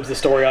do in terms of the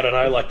story, I don't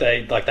know. Like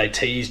they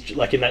teased,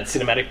 like in that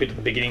cinematic bit at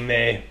the beginning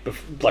there,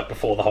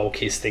 before the whole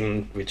kiss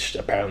thing, which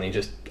apparently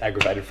just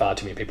aggravated far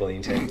too many people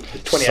in the internet.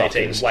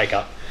 2018, wake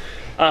up.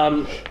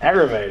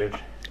 Aggravated.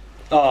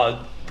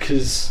 Oh,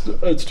 because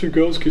it's two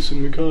girls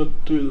kissing. We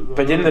can't do that.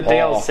 But didn't the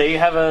DLC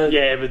have a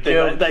but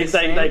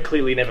they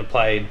clearly never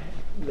played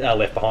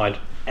Left Behind.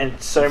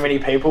 and so many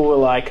people were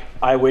like,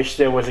 I wish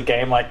there was a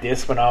game like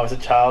this when I was a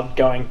child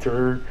going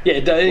through. Yeah,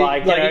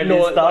 Like, you know, ignore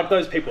this it. stuff. Like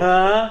those people.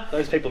 Huh?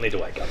 Those people need to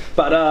wake up.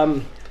 But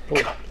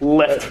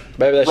Left,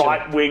 Maybe they should.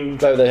 right wing.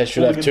 Maybe they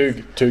should have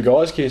two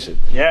guys kissing.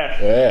 Yeah.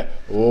 Yeah.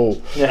 Oh.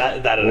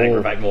 that'd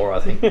aggravate more,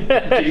 I think.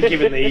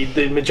 Given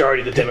the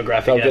majority of the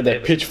demographic. They'll out get there.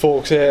 their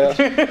pitchforks out.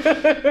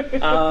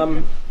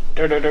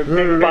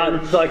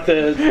 But like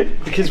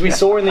because we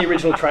saw in the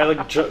original trailer,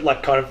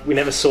 like kind of we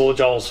never saw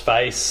Joel's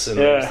face, and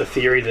there was the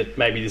theory that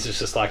maybe this is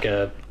just like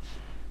a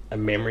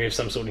memory of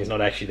some sort, and he's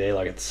not actually there.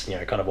 Like it's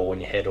kind of all in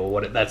your head or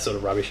what that sort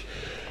of rubbish.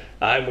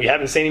 We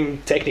haven't seen him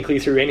technically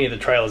through any of the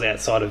trailers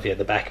outside of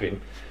the back of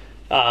him.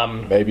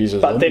 Maybe he's a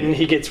But zombie. then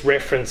he gets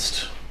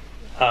referenced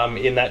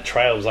in that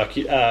trailer. It was like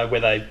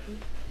where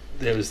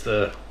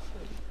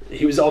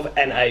he was of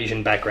an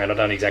Asian background. I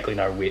don't exactly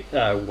know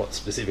what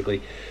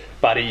specifically,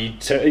 but he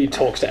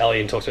talks to Ellie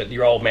and talks about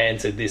your old man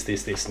said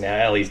this. Now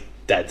Ellie's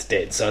dad's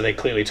dead, so they're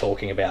clearly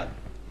talking about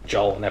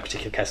Joel in that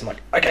particular case. I'm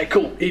like, okay,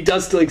 cool. He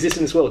does still exist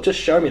in this world. Just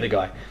show me the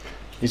guy.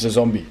 He's a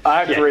zombie. I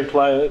have to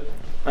replay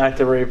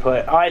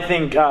it. I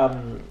think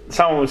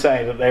someone was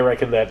saying that they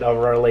reckon that they'll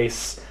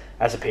release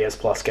as a PS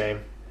Plus game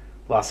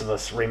Last of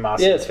Us Remastered.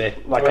 Yeah, that's fair.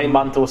 Like a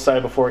month or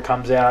so before it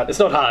comes out. It's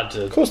not hard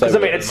to. Of course they Because, I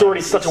will. mean, it's already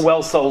such a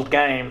well-sold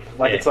game.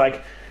 Like, it's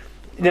like,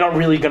 they're not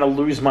really going to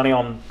lose money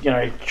on,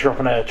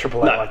 dropping a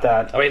AAA like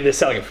that. I mean, they're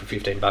selling it for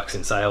 $15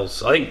 in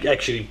sales. I think,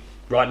 actually,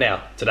 right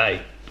now,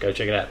 today, go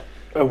check it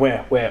out.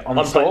 Where? On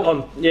the store?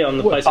 On the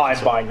PlayStation I'm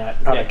Store. buying that.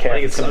 I don't care. I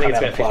think it's gonna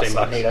about come out Plus.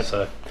 I need it. $15.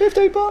 So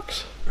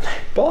 $15.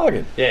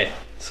 Bargain. yeah,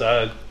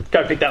 so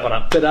go pick that one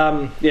up. But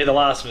The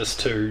Last of Us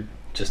 2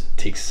 just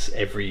ticks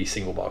every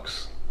single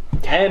box.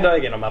 And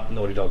again, I'm up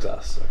Naughty Dog's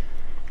ass. So.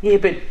 Yeah,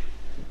 but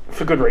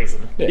for good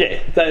reason.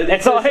 Yeah,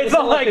 It's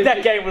not like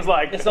that game was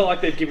like... It's not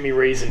like they've given me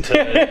reason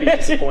to be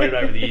disappointed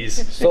over the years.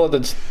 It's not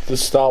like the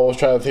Star Wars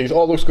trailer thinks,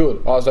 oh, it looks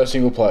good. Oh, it's no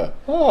single player.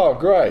 Oh,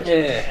 great.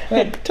 Yeah.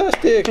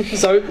 Fantastic.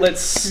 So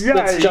let's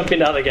jump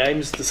into other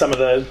games. Some of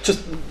the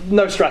just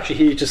no structure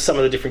here, just some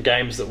of the different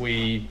games that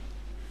we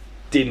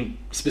didn't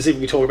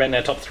specifically talk about in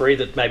our top 3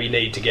 that maybe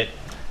need to get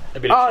a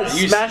bit of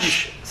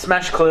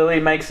Smash clearly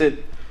makes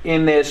it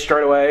in there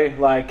straight away.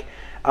 Like,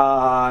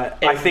 I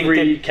think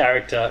every that,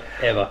 character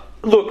ever.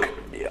 look,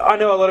 I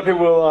know a lot of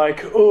people are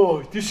like,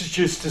 oh, this is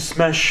just a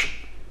Smash.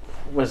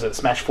 Was it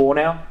Smash 4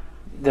 now?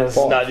 There's,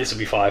 No, this will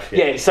be 5.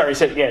 yeah, sorry.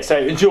 So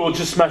it's all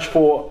just Smash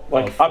 4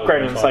 like Oh,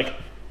 upgraded. And it's 4.5. like,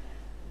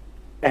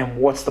 and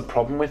what's the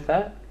problem with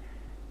that?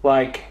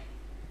 Like,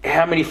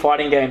 how many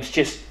fighting games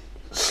just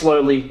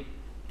slowly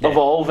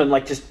evolve and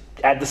like just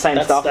add the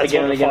same stuff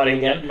again and again and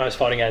again? Most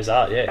fighting games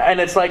are, yeah. And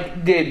it's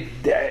like they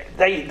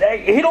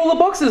hit all the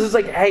boxes. It's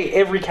like, hey,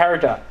 every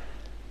character.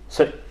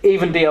 So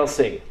even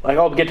DLC, like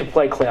I'll get to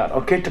play Cloud,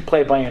 I'll get to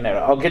play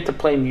Bayonetta, I'll get to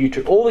play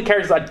Mewtwo. All the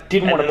characters I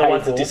didn't And want then to the pay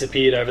ones for. that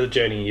disappeared over the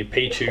journey, your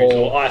Pichus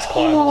or Ice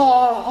Climbers.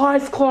 Oh,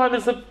 Ice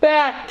Climbers are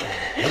back.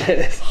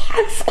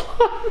 Ice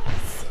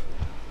Climbers.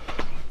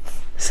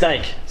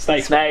 Snake.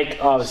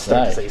 Snake. I was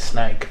stoked to see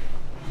Snake.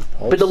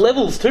 But the Awesome.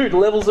 levels too. The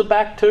levels are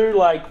back too.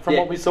 Like from Yeah.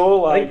 what we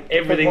saw. I Like think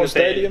everything Pokemon that's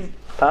there. Stadium.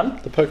 pun.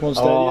 The Pokemon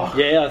Stadium. Oh.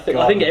 Yeah, I think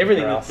God,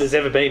 everything gross. that there's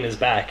ever been is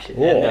back,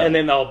 Yeah. and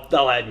then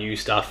they'll add new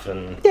stuff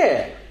and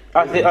Yeah.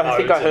 I think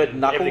I heard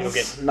and everything will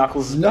Knuckles. get-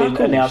 Knuckles has Knuckles.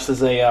 been announced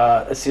as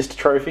a assist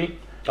trophy.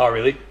 oh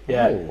really?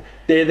 Yeah. Oh.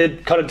 They're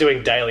kind of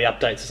doing daily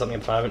updates or something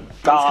at the moment.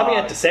 It's coming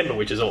out December,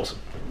 which is awesome.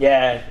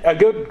 Yeah, a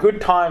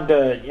good time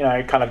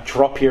to kind of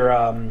drop your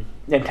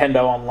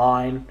Nintendo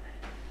Online.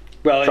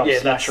 Well, Drop yeah,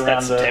 Smash that's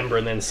around September,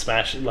 and then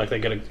Smash. Like they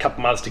got a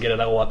couple months to get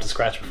it all up to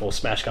scratch before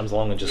Smash comes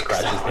along and just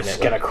crashes the It's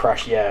network. gonna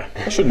crush. Yeah.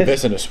 I should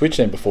invest in a Switch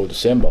then before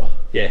December.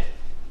 Yeah,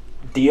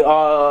 And then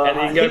and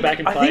then you can go back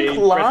and play Breath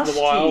of last the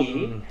Wild year,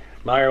 and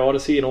Mario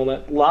Odyssey and all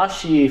that.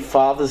 last year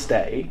Father's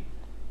Day,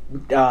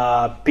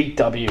 Big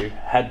W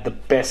had the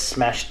best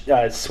Smash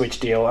Switch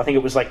deal. I think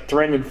it was like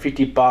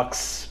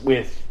 $350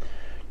 with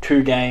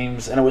 2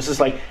 games, and it was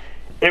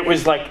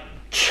like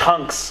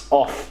chunks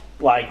off.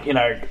 Like,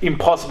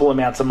 impossible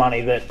amounts of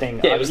money, that thing.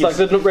 Yeah, it was like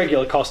the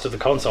regular cost of the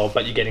console,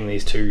 but you're getting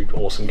these 2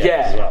 awesome games Yeah.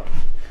 as well.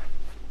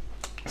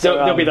 So,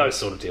 There'll be those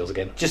sort of deals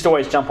again. Just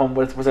always jump on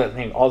with, was that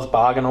thing, Oz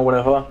Bargain or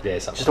whatever? Yeah,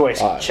 something. Just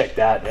always Right. check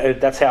that.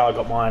 That's how I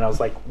got mine. I was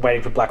like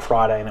waiting for Black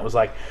Friday, and it was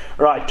like,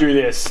 all right, do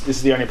this. This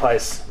is the only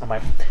place. I'm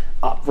like,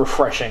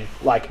 refreshing,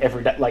 like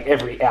every day, like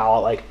every hour.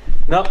 Like,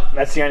 nope,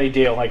 that's the only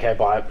deal. Okay,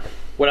 buy it.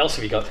 What else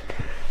have you got?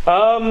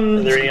 Are Are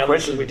there any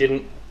others that we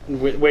didn't?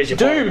 Where's your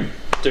Doom.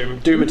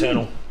 Doom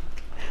Eternal.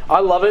 I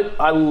love it.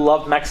 I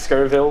love Max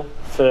Scoville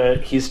for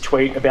his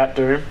tweet about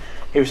Doom.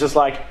 He was just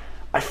like,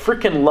 I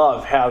freaking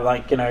love how,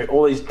 like,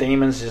 all these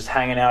demons just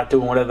hanging out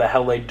doing whatever the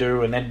hell they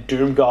do, and then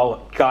Doom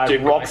guy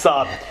Doom rocks guy.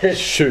 up,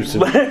 Shoots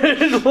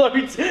it.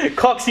 loads,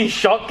 cocks his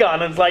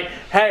shotgun, and it's like,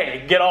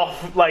 hey, get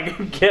off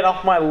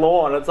my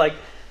lawn. It's like,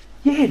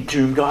 yeah,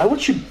 Doom guy,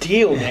 what's your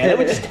deal, man? They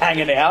were just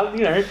hanging out,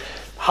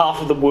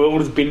 half of the world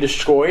has been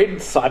destroyed,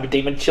 Cyber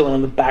Demon chilling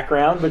in the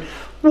background, but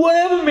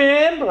whatever,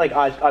 man. But, like,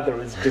 I thought it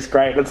was just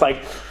great. It's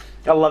like,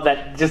 I love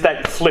that, just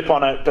that flip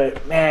on it,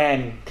 but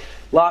man,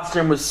 Last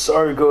Doom was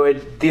so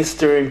good. This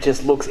Doom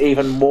just looks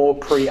even more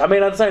pretty. I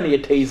mean, it's only a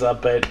teaser,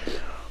 but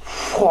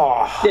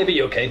Yeah, but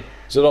you're keen.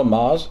 Is it on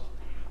Mars?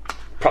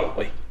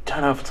 Probably.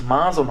 don't know if it's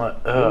Mars or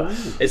not.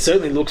 It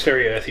certainly looks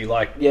very earthy,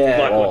 like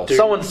Oh, what Doom,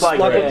 someone's like,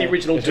 what yeah, the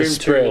original it's Doom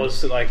just 2 spread.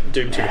 was, like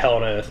Doom 2 Hell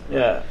on Earth.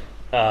 Yeah.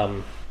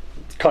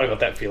 Kind of got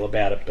that feel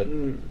about it, but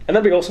and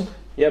that'd be awesome.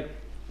 Yep.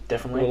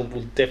 Definitely.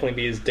 We'll definitely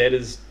be as dead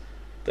as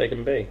they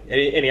can be.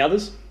 Any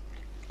others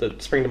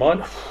that spring to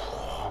mind,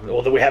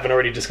 or that we haven't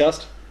already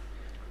discussed?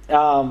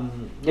 Yeah,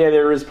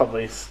 there is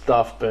probably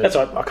stuff, but That's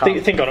right. I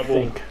can't Think on it.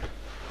 We'll-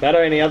 Matt,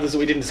 any others that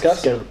we didn't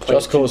discuss?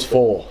 Just Cause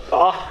 4.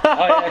 Oh,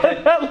 yeah,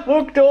 okay. That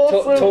looked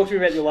awesome. Talk to me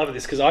about your love of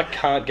this, because I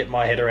can't get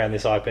my head around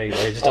this IP. Like,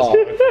 it just doesn't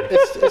work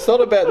for me. It's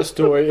not about the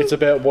story, it's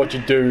about what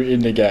you do in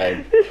the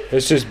game.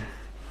 It's just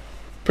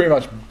pretty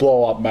much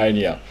blow up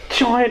mania.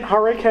 Giant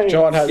hurricane.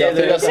 Giant has, Yeah, I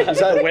think that's,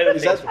 the weather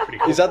things were pretty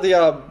cool. is that the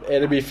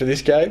enemy for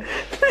this game?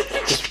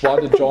 Just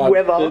one giant,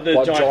 Weather. The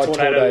one giant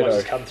tornado will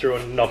just come through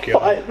and knock you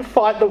out.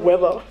 Fight the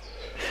weather.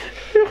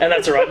 And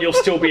that's alright, you'll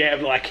still be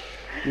able to like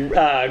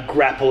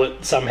grapple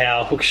it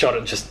somehow, hook shot it,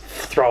 and just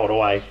throw it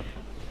away.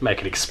 Make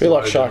it Feel explode.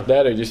 like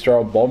Sharknado, just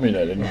throw a bomb in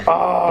it. And,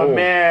 Oh,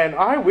 man,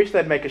 I wish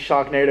they'd make a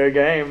Sharknado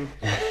game.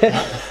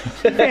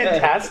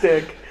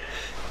 Fantastic.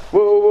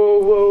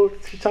 Whoa,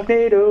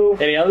 Sharknado.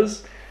 Any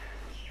others?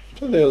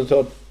 what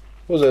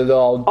was it?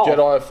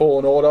 Jedi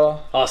Fallen Order,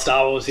 Oh,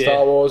 Star Wars, yeah.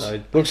 Star Wars.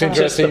 No, Looks just the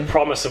interesting.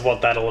 promise of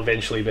what that'll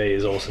eventually be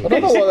is awesome. I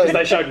don't know why Because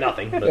they showed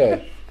nothing. But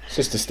Yeah, it's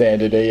just a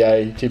standard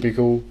EA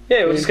typical.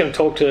 yeah, we're just going to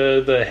talk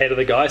to the head of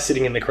the guy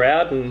sitting in the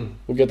crowd, and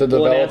We'll get the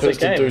We'll announce developers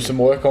the to game. do some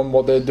work on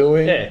what they're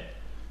doing, yeah,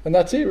 and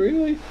that's it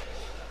really.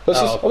 That's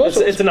Oh, just, I'm, not it's,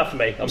 sure- it's enough for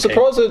me. I'm I'm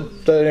surprised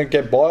that they don't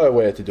get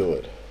BioWare to do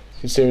it,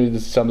 considering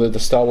some of the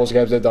Star Wars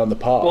games they've done in the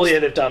past. Well, yeah,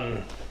 they've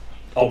done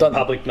Old done-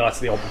 Republic, Knights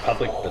of the Old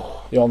Republic,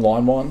 but The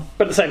online one.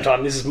 at the same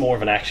time, this is more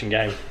of an action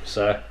game.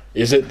 So,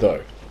 Is it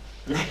though?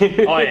 oh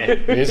yeah,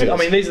 Is it? I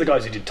mean, these are the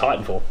guys who did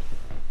Titanfall.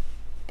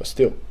 But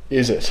still,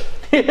 is it?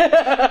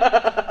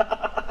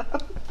 I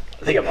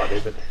think I might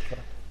be,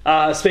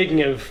 but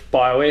speaking of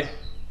BioWare,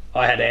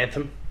 I had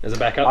Anthem as a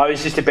backup. I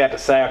was just about to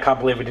say, I can't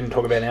believe we didn't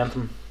talk about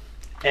Anthem.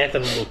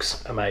 Anthem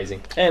looks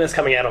amazing, and it's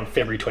coming out on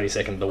February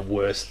 22nd, the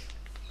worst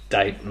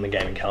date in the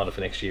gaming calendar for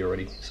next year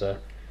already. So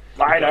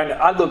I don't know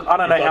you've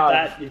how got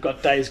that. You've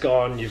got Days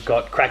Gone. You've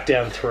got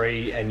Crackdown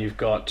 3, and you've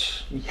got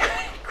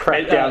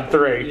Crackdown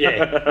 3.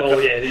 Yeah,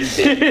 well, yeah, it is.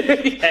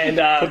 And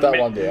Put that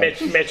one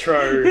down.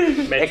 Metro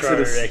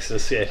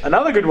Exodus. Yeah.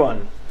 Another good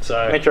one.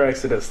 So Metro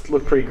Exodus.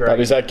 Looked pretty great. But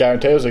is that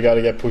guaranteed or is it going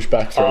to get pushed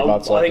back 3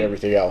 months I like think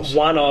everything else?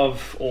 one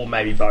of, or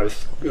maybe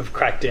both, of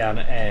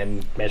Crackdown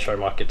and Metro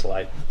might get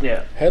delayed.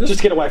 Yeah. How does,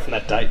 Just get away from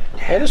that date.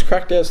 how does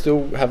Crackdown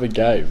still have a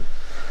game?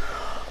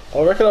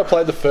 I reckon I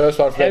played the first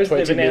one for about They've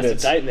 20 announced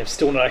minutes. a date and they've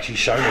still not actually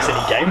shown us any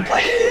gameplay.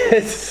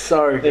 it's,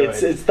 So good.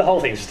 it's the whole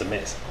thing's just a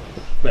mess.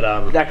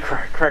 But That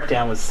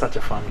Crackdown was such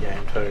a fun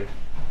game too.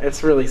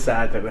 It's really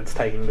sad that it's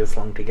taking this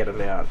long to get it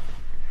out.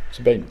 It's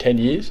been 10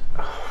 years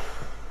Wow,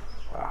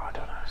 I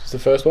don't know. since the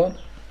first one.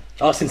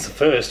 since the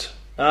first.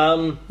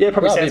 Yeah,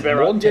 probably No, sounds a bit about more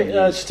right. than 10 Yeah,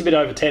 years. it's just a bit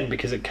over 10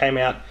 because it came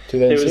out.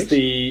 There 2006? was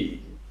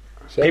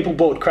the people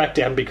bought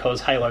Crackdown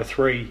because Halo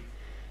 3,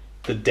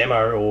 the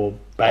demo or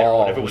beta Oh, or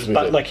whatever it was was, with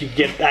but it. like you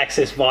get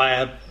access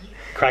via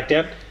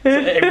Crackdown. So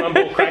everyone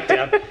bought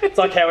Crackdown. It's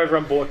like how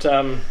everyone bought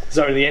Zone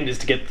of the Enders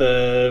to get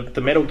the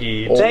Metal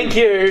Gear. Or- Thank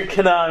you,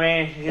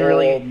 Konami. You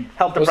really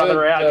helped a was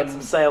brother it, out, get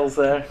some sales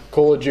there.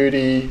 Call of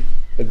Duty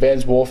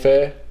Advanced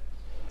Warfare.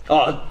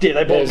 Oh yeah,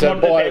 they bought so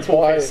Modern buy- Advanced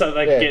Warfare buy- so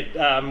they could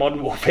get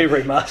Modern Warfare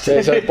remastered.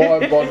 Yeah,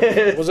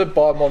 so was it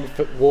buy Modern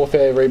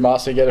Warfare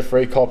Remaster and get a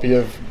free copy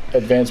of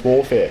Advanced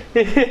Warfare?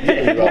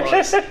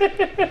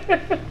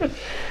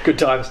 Good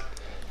times.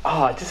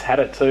 Oh, I just had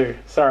it too.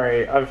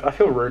 Sorry, I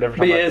feel rude every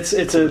But time. yeah, I it's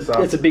pull this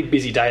up. a big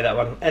busy day, that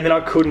one. And then I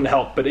couldn't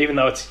help, but even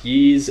though it's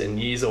years and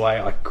years away,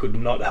 I could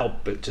not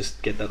help but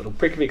just get that little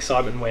prick of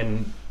excitement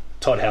when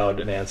Todd Howard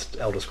announced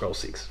Elder Scrolls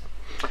 6.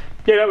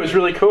 Yeah, that was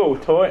really cool.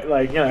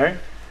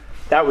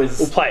 That was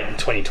We'll play it in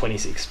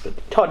 2026,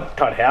 but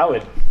Todd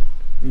Howard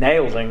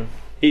nailing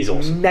he's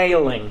awesome.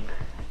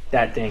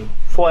 that thing.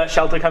 Fallout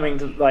Shelter coming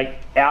to,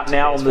 out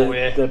now on PS4,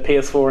 yeah. the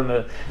PS4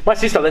 and my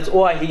sister. That's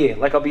all I hear.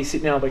 I'll be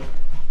sitting there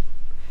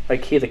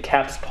like hear the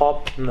caps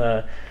pop and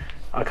I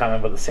can't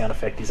remember what the sound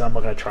effect is. I'm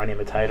not going to try and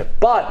imitate it.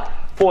 But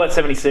Fallout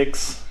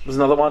 76 was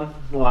another one.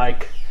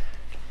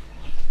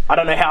 I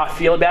don't know how I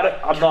feel about it.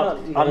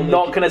 I'm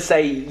not going to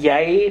say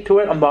yay to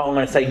it. I'm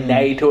going to say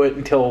nay to it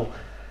until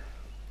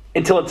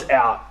it's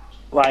out.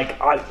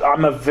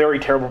 I'm a very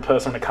terrible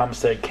person when it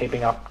comes to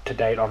keeping up to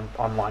date on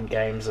online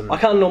games. And I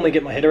can't normally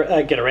get my head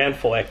get around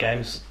Fallout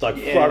games. I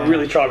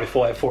really tried with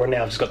Fallout 4, and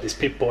now I've just got this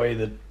Pip-Boy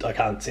that I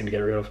can't seem to get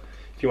rid of.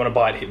 If you want to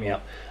buy it, hit me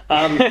up.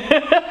 I'm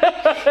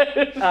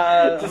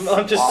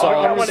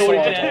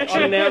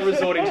now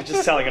resorting to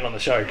just selling it on the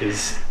show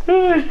because.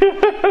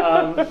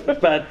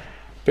 But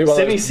People like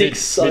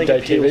 76, those I think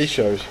midday TV appeals.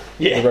 shows.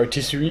 Yeah. The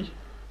rotisserie.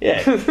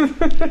 Yeah.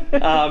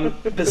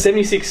 But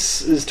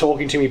 76 is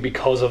talking to me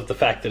because of the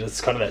fact that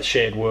it's kind of that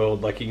shared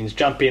world. Like, you can just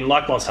jump in,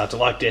 like Monster Hunter,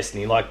 like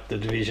Destiny, like The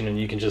Division, and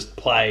you can just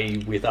play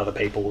with other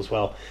people as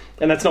well.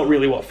 And that's not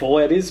really what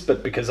Fallout is,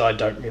 but because I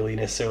don't really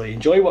necessarily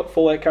enjoy what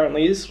Fallout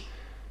currently is,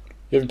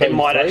 it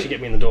might actually get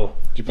me in the door.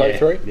 Did you play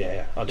 3?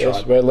 Yeah, I tried.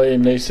 Yes, where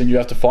Liam Neeson, you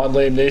have to find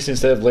Liam Neeson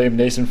instead of Liam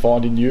Neeson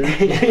finding you.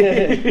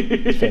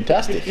 It's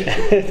fantastic.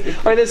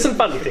 I mean, there's some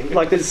funny things,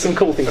 like there's some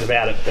cool things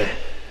about it, but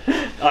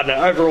I don't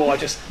know. Overall, I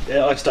just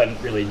don't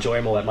really enjoy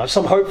them all that much.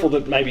 So I'm hopeful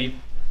that maybe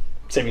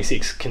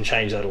 76 can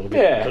change that a little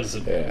bit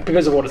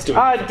because of what it's doing.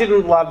 I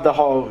didn't love the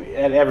whole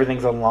and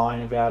everything's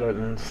online about it,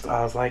 and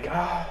I was like,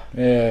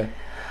 Yeah.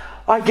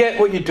 I get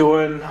what you're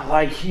doing.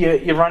 Like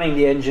you're running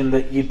the engine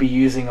that you'd be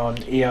using on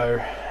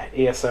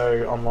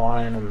ESO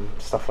online and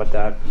stuff like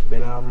that.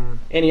 But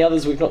Any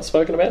others we've not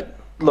spoken about?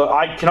 look,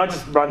 can I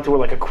just run through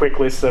like a quick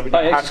list so we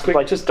don't have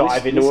to just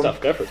dive into them?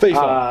 stuff. Go for it.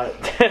 FIFA.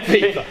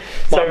 FIFA.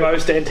 My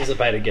most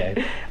anticipated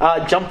game.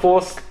 Jump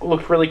Force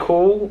looked really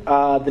cool.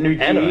 The new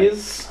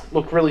Gears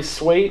looked really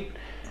sweet.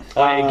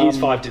 Gears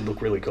 5 did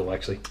look really cool,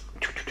 actually.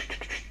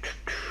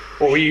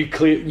 Or were you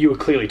were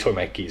clearly talking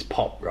about Gears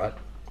Pop, right?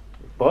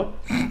 What?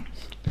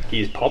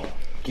 Gears Pop?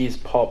 Gears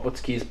Pop.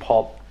 What's Gears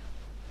Pop?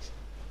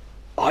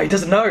 Oh, he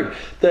doesn't know.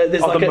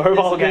 There's like the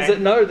mobile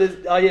game.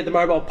 The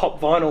mobile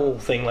Pop Vinyl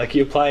thing. Like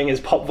you're playing as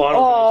Pop Vinyl.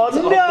 Oh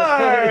versions of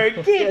no!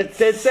 It's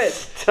dead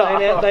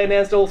set. They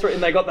announced all three,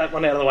 and they got that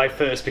one out of the way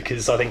first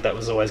because I think that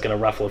was always going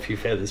to ruffle a few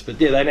feathers. But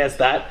yeah, they announced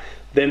that.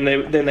 Then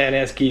they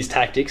announced Gears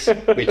Tactics,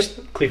 which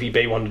Cliffy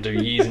B wanted to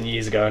do years and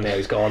years ago, and now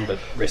he's gone. But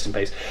rest in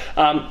peace.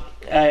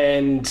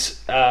 And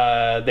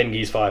then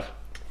Gears 5.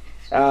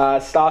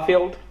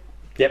 Starfield.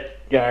 Yep.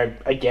 You know,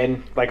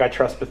 again, like I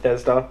trust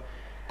Bethesda.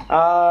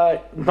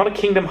 Not a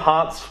Kingdom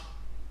Hearts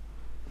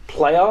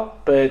player,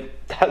 but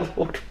that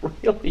looked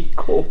really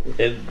cool.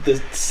 The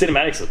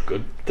cinematics look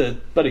good. The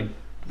bloody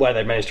way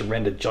they managed to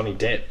render Johnny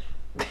Depp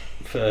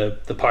for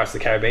the Pirates of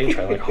the Caribbean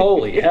trailer, like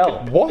holy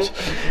hell! What?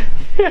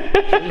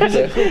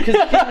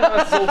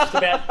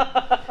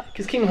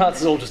 Because Kingdom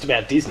Hearts is all just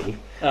about Disney.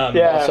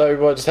 Yeah. So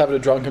we're just having a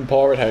drunken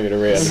pirate hanging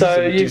around. So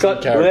Some you've Disney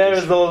got-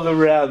 characters. Where's all the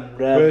round?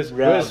 Where's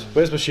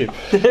my ship?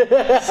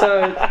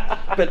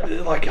 But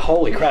like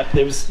holy crap,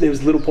 there was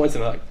little points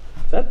in it like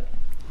is that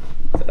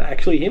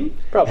actually him?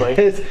 Probably.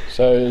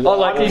 So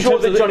like, I'm in sure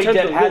terms that of- Johnny in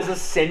terms Depp of has look-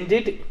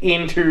 ascended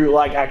into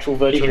like actual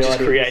virtual He can just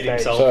reality create at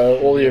this himself. stage.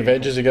 So all the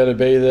Avengers are going to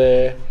be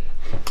there.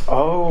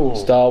 Oh.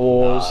 Star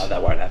Wars.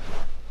 That won't happen.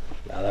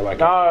 No, they won't.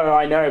 No,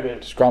 I know,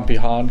 but Grumpy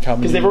Han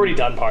coming. Because they've already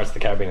done Pirates of the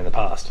Caribbean in the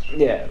past.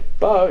 yeah,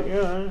 but you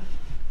know.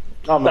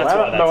 Oh, That's why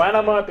Moana, that's Moana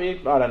happening. might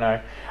be. I don't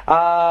know.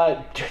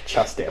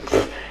 Just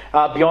Dance.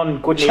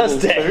 Beyond Good and Evil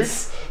Just 2.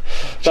 Dance.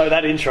 So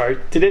that intro.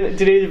 Did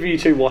either of you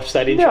two watch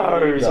that intro?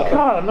 No, It was like-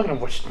 God, I'm not going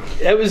to watch.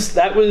 It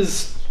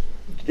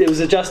was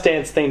a Just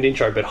Dance themed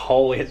intro, but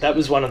holy, that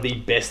was one of the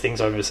best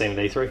things I've ever seen at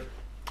E3.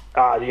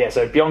 Yeah,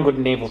 so Beyond Good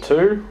and Evil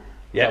 2.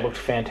 Yeah. That looked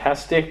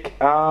fantastic.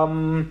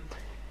 What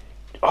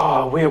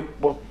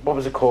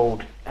was it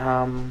called?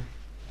 I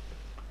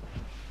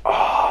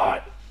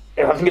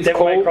think it's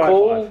Devil May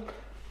Cry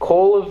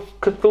Call of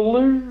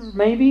Cthulhu,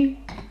 maybe?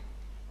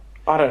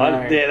 I don't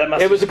know. Yeah, that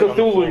must it was a have been on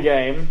the floor. Cthulhu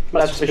game,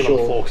 Must that's have for been on the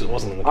sure. floor because it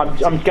wasn't in the I'm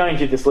comments. going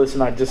through this list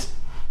and I just...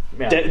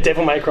 Yeah.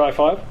 Devil May Cry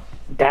 5?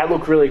 That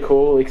looked really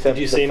cool, except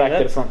Did you the see fact that?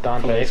 that it's not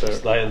done. From the So,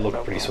 Xbox, they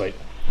look pretty sweet.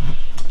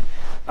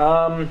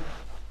 yeah,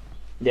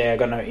 I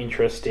got no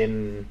interest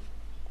in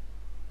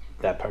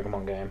that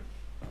Pokemon game.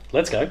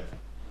 Let's go.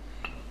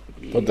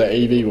 But the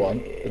EV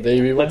one. The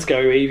EV one. Let's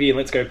go Eevee and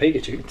let's go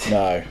Pikachu.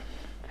 No.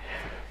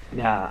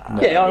 Nah.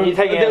 Yeah, You're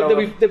taking it there'll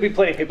off. be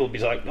plenty of people who'll be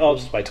like, oh, I'll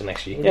just wait till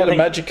next year. Get I a think-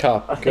 Magic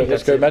Cup. I think Let's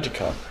that's go it. Magic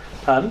Cup.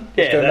 Hun?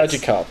 Yeah, Go that's-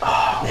 Magic Cup.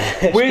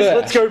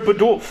 Let's go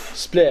Bidoof.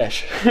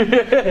 Splash.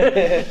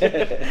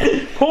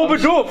 Poor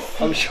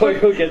Bidoof. I'm sure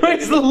you'll get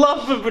Where's the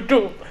love for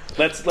Bidoof?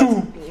 Let's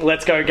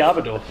go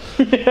Garbodor.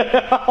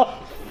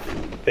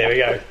 There we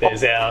go.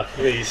 There's our.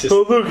 He's just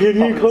Oh look, and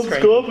here on comes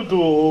screen.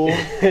 Garbodor.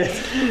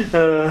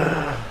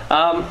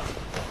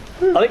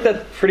 I think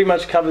that pretty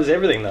much covers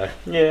everything, though.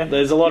 Yeah.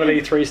 There's a lot of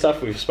E3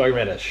 stuff. We've spoken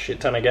about a shit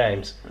ton of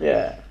games.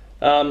 Yeah.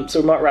 So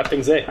we might wrap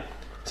things there.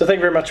 So thank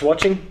you very much for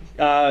watching.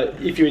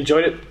 If you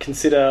enjoyed it,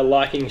 consider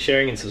liking,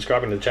 sharing, and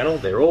subscribing to the channel.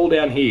 They're all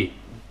down here.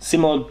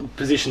 Similar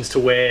positions to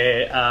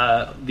where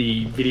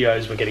the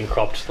videos were getting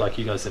cropped, like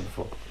you guys said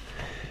before.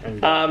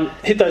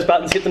 Hit those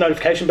buttons, hit the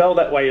notification bell.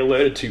 That way you're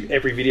alerted to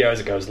every video as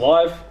it goes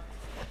live.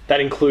 That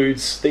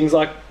includes things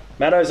like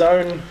Matto's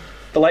own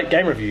The Late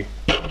Game Review,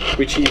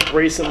 which he's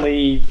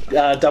recently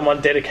done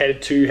one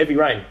dedicated to Heavy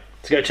Rain.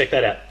 So go check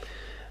that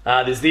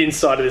out. There's the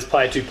inside of this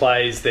Player 2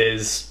 Plays,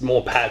 there's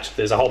more patch,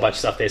 there's a whole bunch of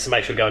stuff there, so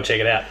make sure to go and check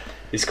it out.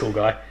 This cool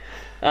guy.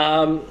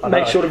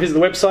 Make sure to visit the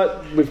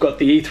website. We've got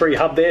the E3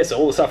 hub there, so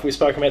all the stuff we've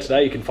spoken about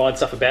today, you can find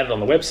stuff about it on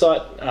the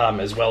website,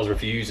 as well as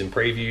reviews and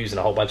previews and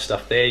a whole bunch of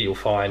stuff there. You'll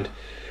find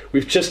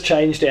we've just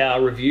changed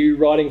our review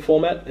writing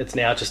format. It's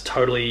now just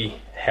totally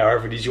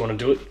however it is you want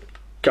to do it.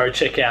 Go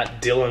check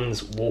out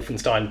Dylan's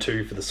Wolfenstein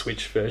 2 for the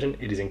Switch version.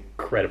 It is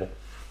incredible.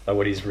 like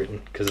what he's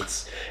written,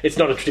 because it's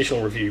not a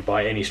traditional review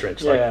by any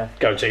stretch. Yeah. Like,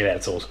 go and check it out,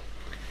 it's awesome.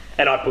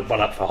 And I put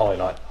one up for Hollow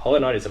Knight. Hollow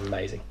Knight is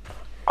amazing.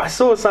 I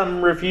saw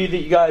some review that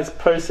you guys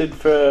posted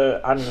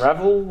for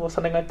Unravel or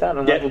something like that.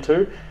 Unravel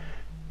 2.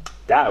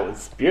 That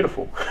was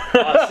beautiful.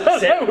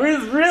 That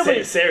was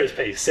really... Sarah's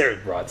piece. Sarah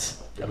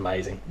writes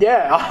amazing.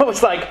 Yeah, I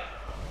was like,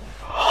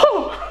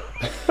 oh,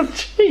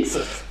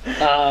 Jesus.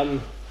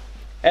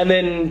 And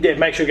then,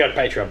 make sure you go to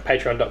Patreon.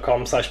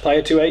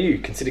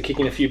 Patreon.com/player2au. Consider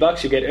kicking a few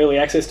bucks. You'll get early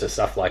access to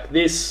stuff like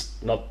this.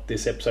 Not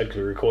this episode because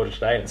we recorded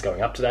today and it's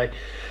going up today.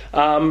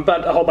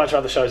 But a whole bunch of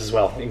other shows as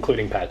well,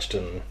 including Patched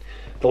and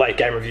the Late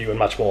Game Review and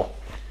much more.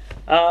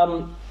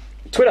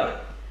 Twitter.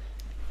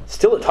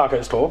 Still at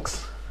Tacos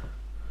Talks.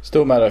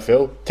 Still Matto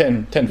Phil.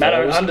 10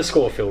 Matto followers.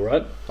 _Phil,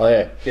 right? Oh,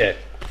 yeah. Yeah.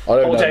 I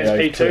don't Paul know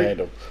James the P2.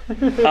 handle.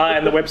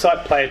 And the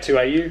website,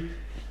 player2au.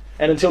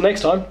 And until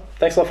next time,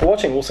 thanks a lot for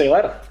watching. We'll see you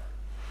later.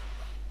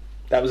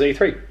 That was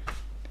E3.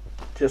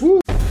 Just...